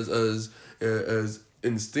as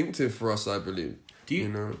instinctive for us, I believe. Do you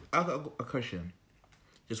know? I've got a question.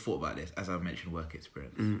 Just thought about this as I mentioned work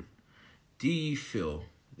experience. Do you feel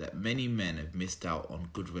that many men have missed out on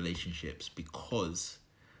good relationships because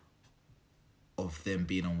of them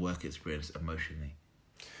being on work experience emotionally?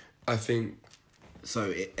 I think...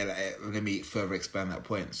 So, let me further expand that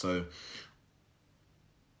point. So,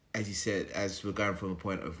 as you said, as we're going from a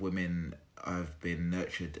point of women have been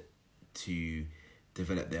nurtured to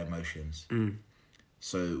develop their emotions.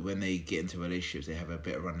 So when they get into relationships, they have a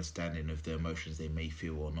better understanding of the emotions they may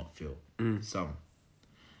feel or not feel. Some.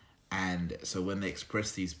 And so when they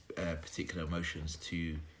express these particular emotions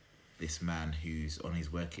to this man who's on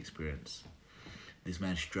his work experience, this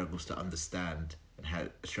man struggles to understand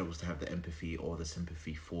and struggles to have the empathy or the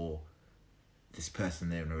sympathy for this person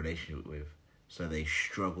they're in a relationship with. So they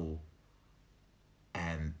struggle,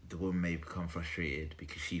 and the woman may become frustrated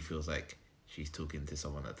because she feels like she's talking to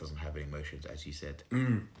someone that doesn't have any emotions, as you said.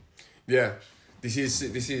 Yeah, this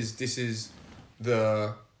is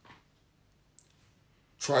the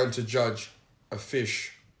trying to judge a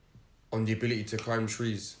fish on the ability to climb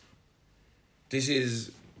trees. This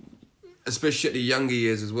is, especially at the younger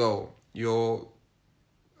years as well.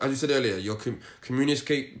 As you said earlier, your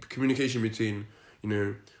communication between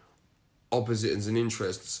opposites and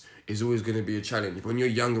interests is always going to be a challenge. When you're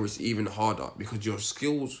younger, it's even harder because your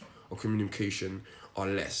skills of communication are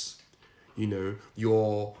less.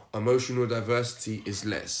 Your emotional diversity is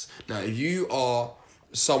less. Now, if you are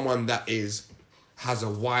someone that has a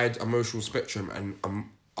wide emotional spectrum and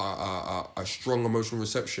a strong emotional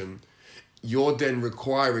reception, you're then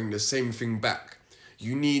requiring the same thing back.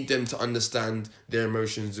 You need them to understand their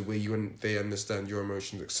emotions the way they understand your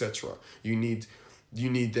emotions, etc. You need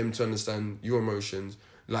them to understand your emotions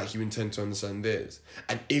like you intend to understand theirs.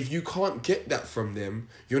 And if you can't get that from them,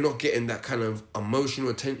 you're not getting that kind of emotional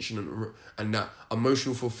attention and that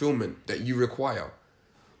emotional fulfillment that you require.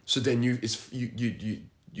 So then you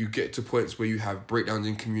get to points where you have breakdowns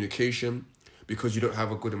in communication because you don't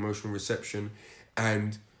have a good emotional reception,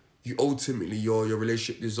 and you ultimately your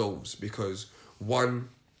relationship dissolves because one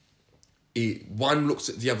looks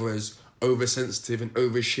at the other as oversensitive and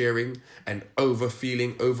oversharing and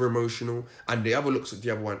over-feeling, over-emotional, and the other looks at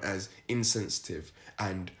the other one as insensitive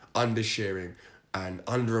and undersharing and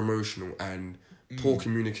under-emotional and poor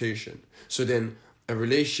communication. So then a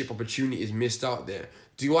relationship opportunity is missed out there.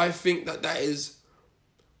 Do I think that is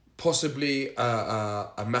possibly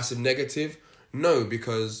a massive negative? No,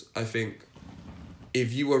 because I think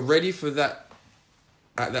if you were ready for that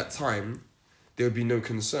at that time, there would be no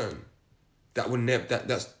concern. That would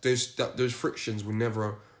those frictions will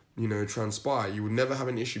never, transpire. You would never have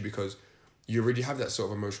an issue because you already have that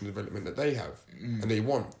sort of emotional development that they have and they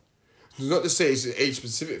want. It's not to say it's an age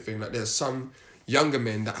specific thing. Like there's some younger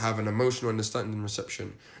men that have an emotional understanding and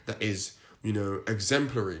reception that is,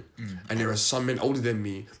 exemplary. And there are some men older than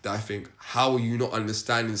me that I think, how are you not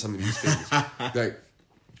understanding some of these things? Like,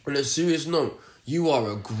 on a serious note, you are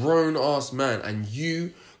a grown-ass man and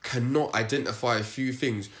you cannot identify a few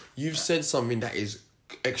things. You've said something that is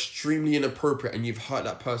extremely inappropriate and you've hurt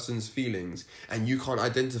that person's feelings and you can't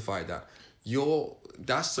identify that.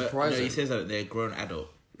 That's surprising. No, he says that they're a grown adult.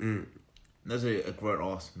 Those are a grown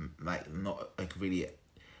ass, like not like really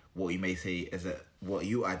what you may say as what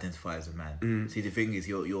you identify as a man. See, the thing is,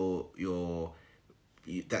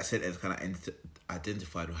 that sentence kind of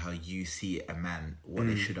identified with how you see a man, what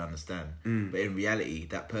they should understand. But in reality,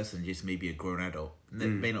 that person just may be a grown adult. They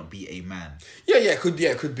may not be a man. Yeah, it could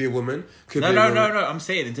be a woman. No. I'm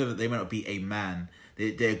saying in terms of they may not be a man.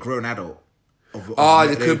 They're a grown adult.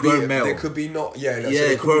 They could be male. They could be not.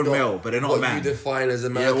 Yeah, grown male, but they're not a man. What you define as a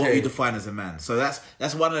man. Yeah, what you define as a man. So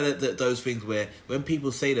that's one of those things where when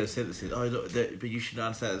people say those sentences, but you should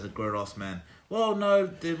understand as a grown ass man. Well, no,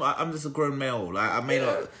 I'm just a grown male. Like I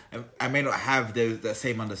may not have that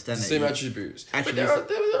same understanding. The same attributes. But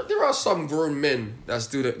there are some grown men that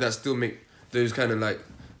still make those kind of like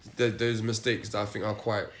those mistakes that I think are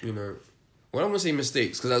quite Well, I don't want to say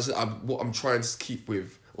mistakes because what I'm trying to stick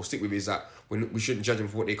with is that we shouldn't judge them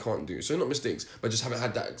for what they can't do. So not mistakes, but just haven't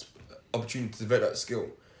had that opportunity to develop that skill.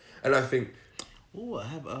 And I think. Oh,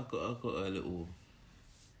 I've got a little.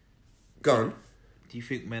 Go on. Do you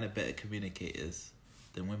think men are better communicators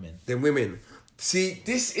than women? See,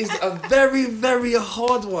 this is a very, very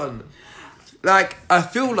hard one. Like, I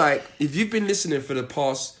feel like if you've been listening for the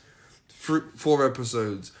past 4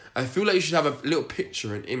 episodes, I feel like you should have a little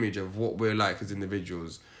picture, an image of what we're like as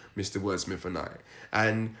individuals, Mr. Wordsmith and I.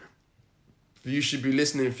 And you should be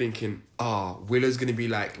listening thinking, Willow's going to be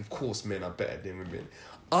like, of course men are better than women.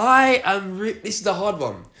 This is the hard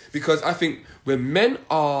one. Because I think when men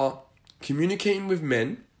are communicating with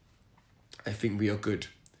men, I think we are good.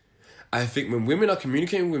 I think when women are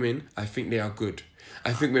communicating with women, I think they are good.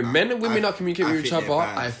 I think when men and women are communicating with each other,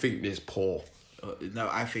 I think it's poor. No,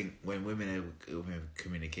 I think when women are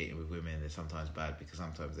communicating with women, they're sometimes bad because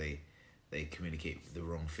sometimes they communicate the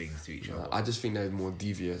wrong things to each other. I just think they're more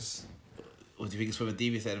devious. Or do you think it's from a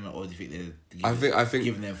devious element, or do you think they're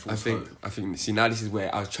giving them false hope? I think. See, now this is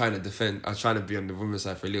where I was trying to defend. I was trying to be on the women's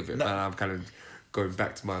side for a little bit, and I'm kind of going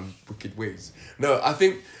back to my wicked ways. No, I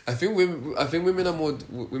think women are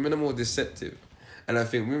more deceptive, and I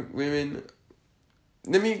think women.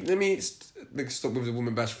 Let me stop with the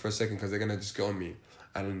woman bash for a second because they're gonna just get on me,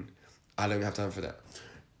 and I don't have time for that.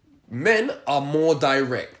 Men are more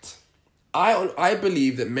direct. I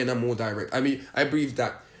believe that men are more direct. I mean, I believe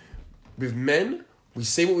that with men, we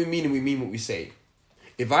say what we mean and we mean what we say.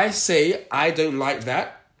 If I say I don't like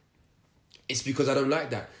that, it's because I don't like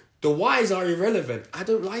that. The whys are irrelevant. I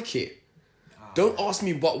don't like it. Don't ask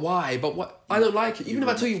me why, but what I don't like it. Even if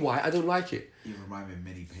I tell you why, I don't like it. You remind me of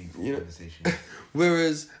many painful conversations.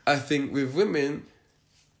 Whereas I think with women,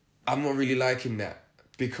 I'm not really liking that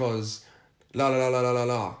because la la la la la la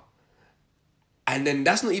la. And then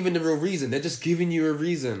that's not even the real reason. They're just giving you a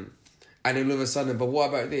reason. And then all of a sudden, but what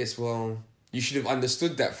about this? Well, you should have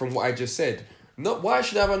understood that from what I just said. Not why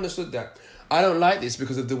should I have understood that? I don't like this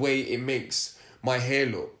because of the way it makes my hair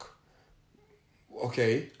look.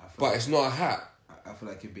 Okay, but it's not a hat. I feel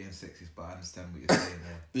like you're being sexist, but I understand what you're saying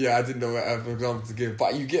there. Yeah, I didn't know what example to give,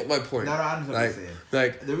 but you get my point. No, I understand what you're saying.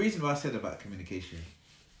 Like, the reason why I said about communication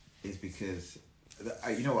is because,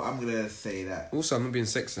 you know what, I'm going to say that... Also, I'm not being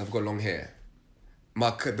sexist, I've got long hair.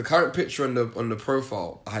 The current picture on the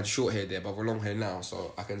profile, I had short hair there, but I've got long hair now,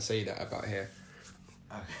 so I can say that about hair.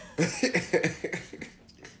 Okay.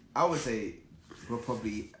 I would say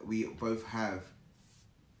we both have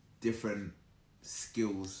different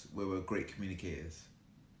skills where we're great communicators.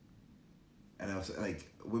 And also, like,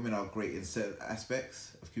 women are great in certain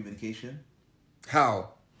aspects of communication. How?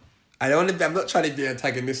 I'm not trying to be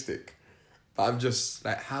antagonistic. But I'm just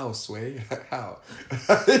like, how, Sway? How?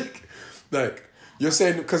 like, you're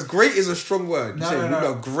saying, because great is a strong word. You're saying women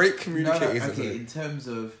are great communicators. Okay, in terms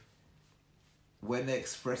of when they're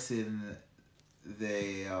expressing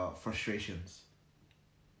their frustrations,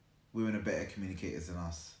 women are better communicators than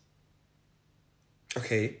us.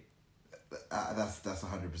 Okay. That's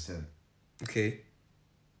 100%. Okay.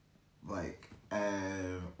 Like,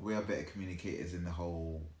 we are better communicators in the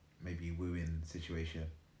whole maybe wooing situation.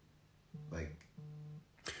 Like,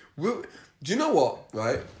 do you know what?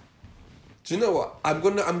 Right? Do you know what? I'm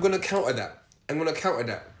gonna counter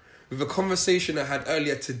that. With a conversation I had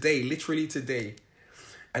earlier today, literally today,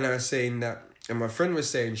 and I was saying that, and my friend was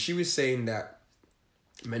saying, she was saying that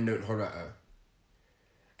men don't holler at her,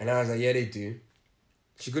 and I was like, yeah, they do.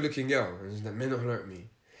 She's a good-looking girl, and she's like, men don't holler at me.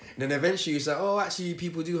 And then eventually she's like, oh, actually,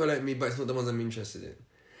 people do holler at me, but it's not the ones I'm interested in.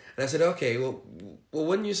 And I said, okay, well,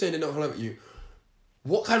 when you say they don't holler at you,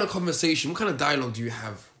 what kind of conversation, what kind of dialogue do you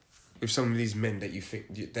have with some of these men that you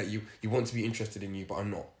think that you want to be interested in you but are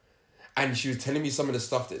not? And she was telling me some of the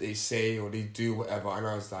stuff that they say or they do, whatever, and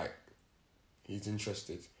I was like, he's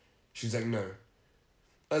interested. She was like, no.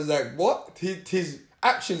 I was like, what? His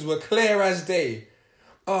actions were clear as day.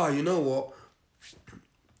 Oh, you know what?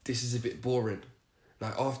 This is a bit boring.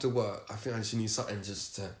 Like, after work, I think I just need something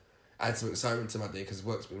just to add some excitement to my day because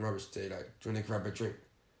work's been rubbish today. Like, do you want to grab a drink?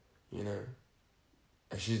 You know?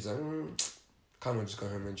 And she's like, come on, just go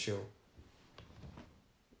home and chill.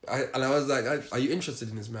 I was like, are you interested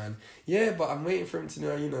in this man? Yeah, but I'm waiting for him to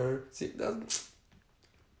know, you know. See, I'm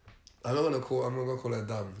gonna call her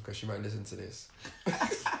dumb because she might listen to this.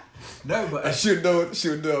 No, but and she'll know I'm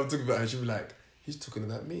talking about her. She'll be like, he's talking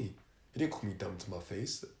about me. He didn't call me dumb to my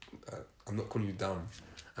face. I'm not calling you dumb.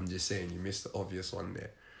 I'm just saying you missed the obvious one there.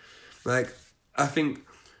 Like, I think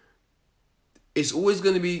it's always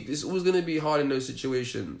gonna be hard in those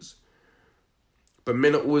situations. But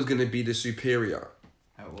men are always gonna be the superior.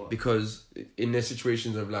 At what? Because in their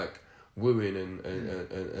situations of like wooing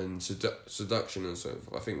and seduction and so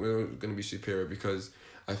forth, I think we're gonna be superior because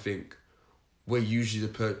I think we're usually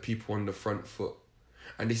the people on the front foot.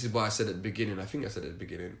 And this is why I said at the beginning,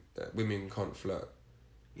 that women can't flirt.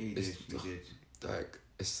 Yeah, you did. Like,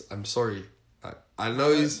 I'm sorry. I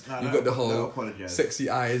know you've got the whole sexy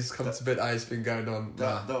eyes, come to bed eyes thing going on.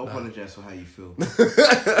 Don't apologise for how you feel.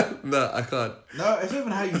 No, I can't. No, it's not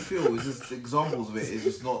even how you feel. It's just examples of it. It's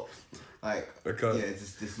just not like. I can't. Yeah,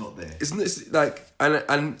 it's not there. It's like,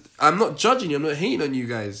 and I'm not judging you. I'm not hating on you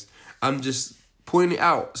guys. I'm just pointing it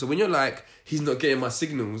out. So when you're like, he's not getting my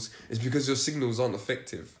signals, it's because your signals aren't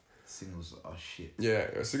effective. Signals are shit. Yeah,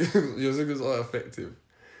 your signals aren't effective.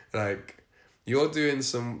 Like, you're doing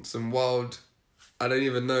some wild, I don't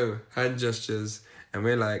even know, hand gestures, and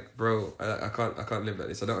we're like, bro, I can't live like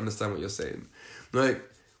this. I don't understand what you're saying. Like,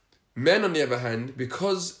 men on the other hand,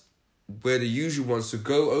 because we're the usual ones to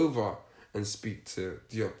go over and speak to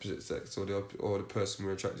the opposite sex or the person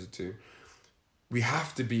we're attracted to, we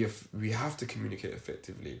have to communicate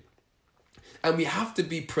effectively. And we have to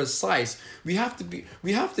be precise. We have to be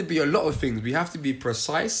a lot of things. We have to be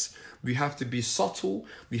precise. We have to be subtle.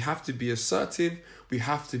 We have to be assertive. We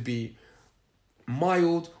have to be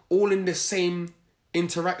mild, all in the same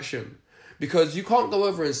interaction. Because you can't go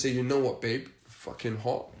over and say, you know what, babe, fucking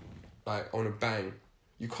hot, like on a bang.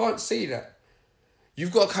 You can't say that.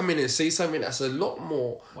 You've got to come in and say something that's a lot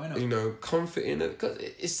more, comforting, because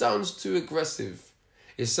it sounds too aggressive.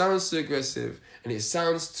 It sounds too aggressive, and it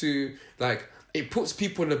sounds too, like, it puts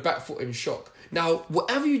people in the back foot in shock. Now,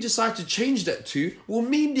 whatever you decide to change that to will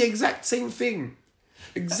mean the exact same thing.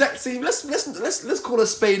 Exact same. Let's call a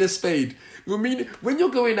spade a spade. It will mean when you're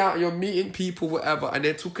going out and you're meeting people, whatever, and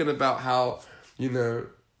they're talking about how,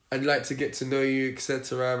 I'd like to get to know you,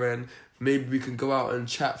 etc., and maybe we can go out and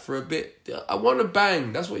chat for a bit. I want to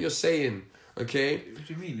bang. That's what you're saying. Okay? What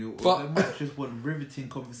do you mean? They might just want riveting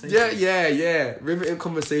conversation. Yeah. Riveting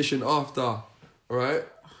conversation after. Alright?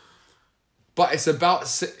 But it's about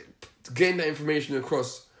getting that information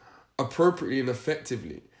across appropriately and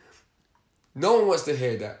effectively. No one wants to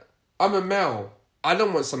hear that. I'm a male. I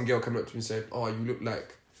don't want some girl coming up to me and saying, oh, you look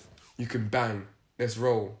like you can bang. Let's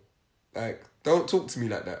roll. Like, don't talk to me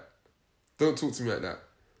like that. Don't talk to me like that.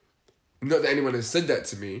 Not that anyone has said that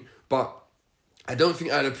to me, but I don't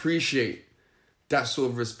think I'd appreciate that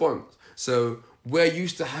sort of response. So we're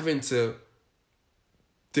used to having to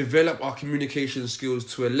develop our communication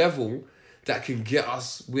skills to a level that can get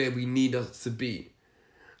us where we need us to be.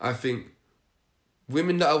 I think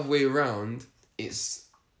women the other way around, it's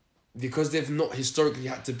because they've not historically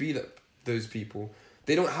had to be those people.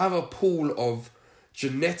 They don't have a pool of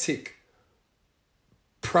genetic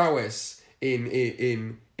prowess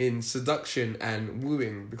in seduction and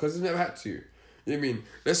wooing because they've never had to. You know what I mean?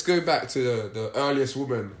 Let's go back to the earliest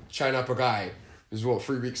woman trying up a guy. It was what,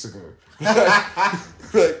 3 weeks ago?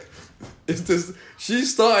 Like, it's just, she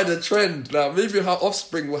started a trend. Now, maybe her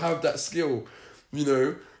offspring will have that skill, you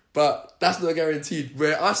know, but that's not guaranteed.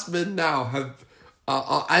 Where us men now have,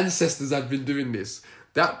 our ancestors have been doing this.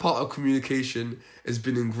 That part of communication has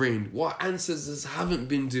been ingrained. What ancestors haven't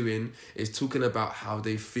been doing is talking about how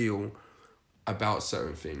they feel about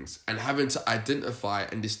certain things and having to identify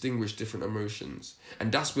and distinguish different emotions.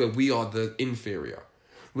 And that's where we are the inferior.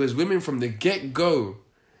 Whereas women from the get-go,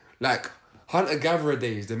 like hunter-gatherer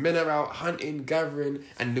days, the men are out hunting, gathering,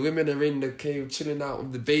 and the women are in the cave chilling out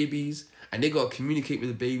with the babies, and they got to communicate with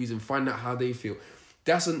the babies and find out how they feel.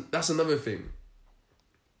 That's another thing.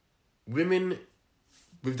 Women,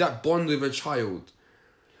 with that bond with a child,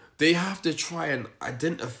 they have to try and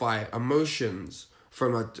identify emotions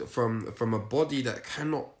from a body that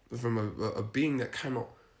cannot, from a being that cannot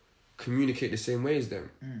communicate the same way as them.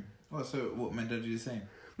 Well, so what men don't do the same?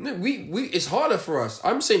 No, we it's harder for us.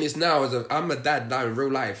 I'm saying this now I'm a dad now in real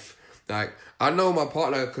life. Like, I know my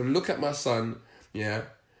partner can look at my son, yeah,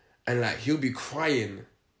 and like he'll be crying,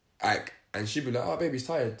 like, and she'll be like, "Oh, baby's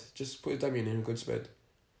tired. Just put his dummy in and go to bed."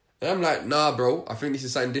 And I'm like, "Nah, bro. I think this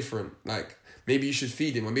is something different. Like, maybe you should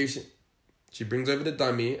feed him, or maybe she brings over the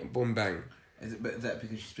dummy and boom bang." Is that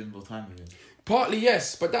because she spends more time with him? Partly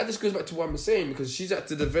yes, but that just goes back to what I'm saying, because she's had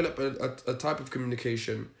to develop a type of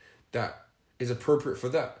communication that is appropriate for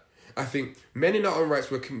that. I think men in our own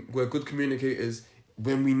rights, we're good communicators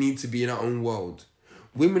when we need to be in our own world.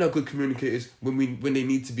 Women are good communicators when they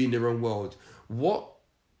need to be in their own world. What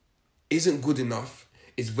isn't good enough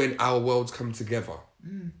is when our worlds come together.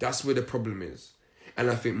 That's where the problem is.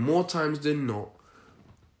 And I think more times than not,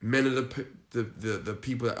 men are the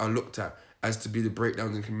people that are looked at as to be the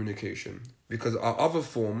breakdowns in communication. Because our other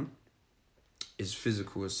form is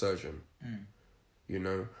physical assertion. You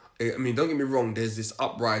know? I mean, don't get me wrong, there's this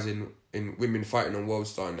uprising in women fighting on World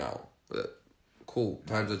Star now. Cool,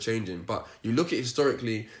 times are changing. But you look at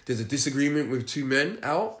historically, there's a disagreement with two men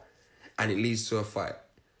out, and it leads to a fight.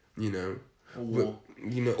 You know? Or war.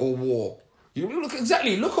 Or war. You know, look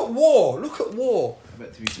at war.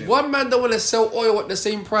 One man don't want to sell oil at the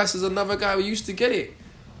same price as another guy who used to get it.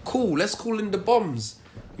 Cool, let's call in the bombs.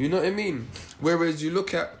 You know what I mean? Whereas you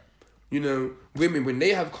look at, women, when they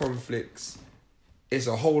have conflicts, it's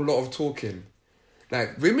a whole lot of talking.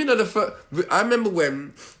 Like, women are the first... I remember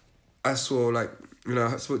when I saw, I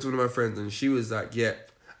spoke to one of my friends, and she was like, yeah,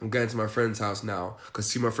 I'm going to my friend's house now,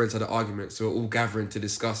 because two of my friends had an argument, so we're all gathering to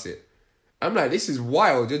discuss it. I'm like, this is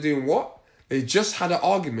wild. You're doing what? They just had an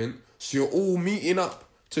argument, so you're all meeting up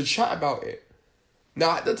to chat about it.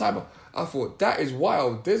 Now, at the time, I thought, that is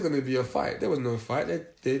wild. There's going to be a fight. There was no fight.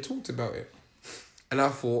 They talked about it. And I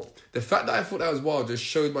thought, the fact that I thought that was wild just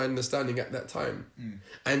showed my understanding at that time.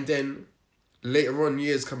 And then later on,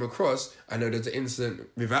 years come across, I know there's an incident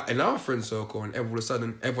in our friend circle, and all of a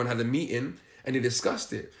sudden, everyone had a meeting and they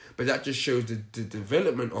discussed it. But that just shows the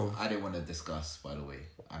development of... I didn't want to discuss, by the way.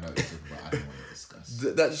 I know what you're talking about. I didn't want to discuss.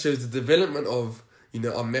 That shows the development of,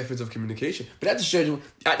 our methods of communication. But that just shows you,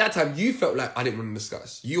 at that time, you felt like I didn't want to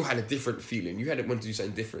discuss. You had a different feeling. You had to want to do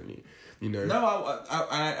something differently, No,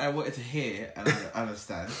 I wanted to hear and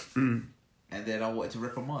understand. And then I wanted to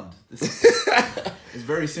reprimand. It's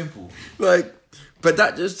very simple. But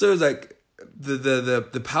that just shows,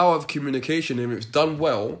 the power of communication. If it's done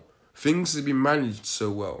well, things have been managed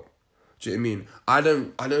so well. Do you know what I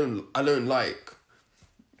mean? I don't like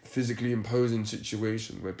physically imposing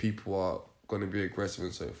situations where people are going to be aggressive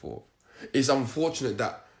and so forth. It's unfortunate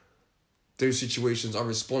that those situations I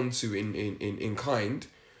respond to in kind,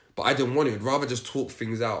 but I don't want it. I'd rather just talk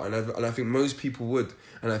things out, and I think most people would.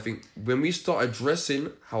 And I think when we start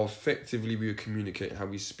addressing how effectively we communicate, how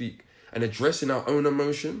we speak, and addressing our own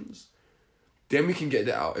emotions, then we can get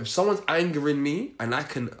that out. If someone's angering me and I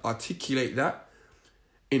can articulate that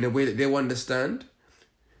in a way that they'll understand,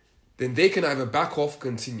 then they can either back off or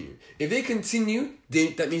continue. If they continue,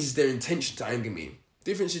 that means it's their intention to anger me.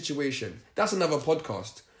 Different situation. That's another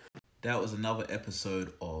podcast. That was another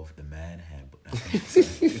episode of The Man Handbook.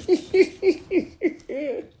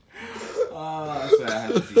 Sorry, I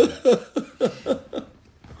had to do that.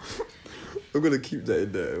 I'm going to keep that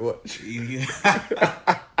in there. Watch.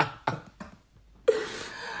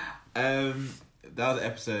 That was an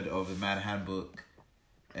episode of The Man Handbook.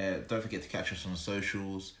 Don't forget to catch us on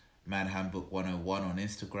socials. Man Handbook 101 on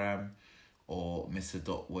Instagram, or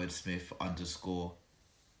Mr.Wordsmith_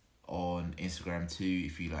 on Instagram too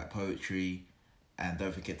if you like poetry. And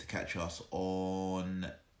don't forget to catch us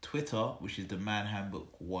on Twitter, which is the Man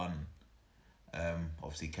Handbook 1.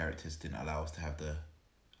 Obviously, characters didn't allow us to have the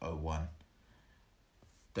 01.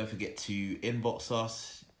 Don't forget to inbox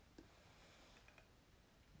us,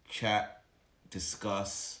 chat,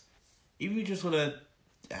 discuss. Even if you just want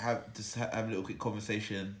to have a little quick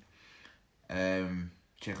conversation,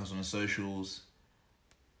 check us on the socials.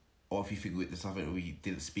 Or if you think there's something that we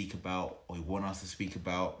didn't speak about or you want us to speak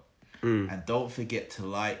about. And don't forget to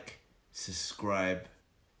like, subscribe,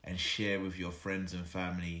 and share with your friends and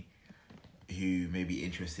family who may be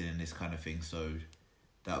interested in this kind of thing. So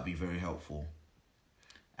that would be very helpful.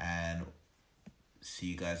 And see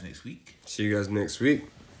you guys next week.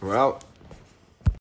 We're out.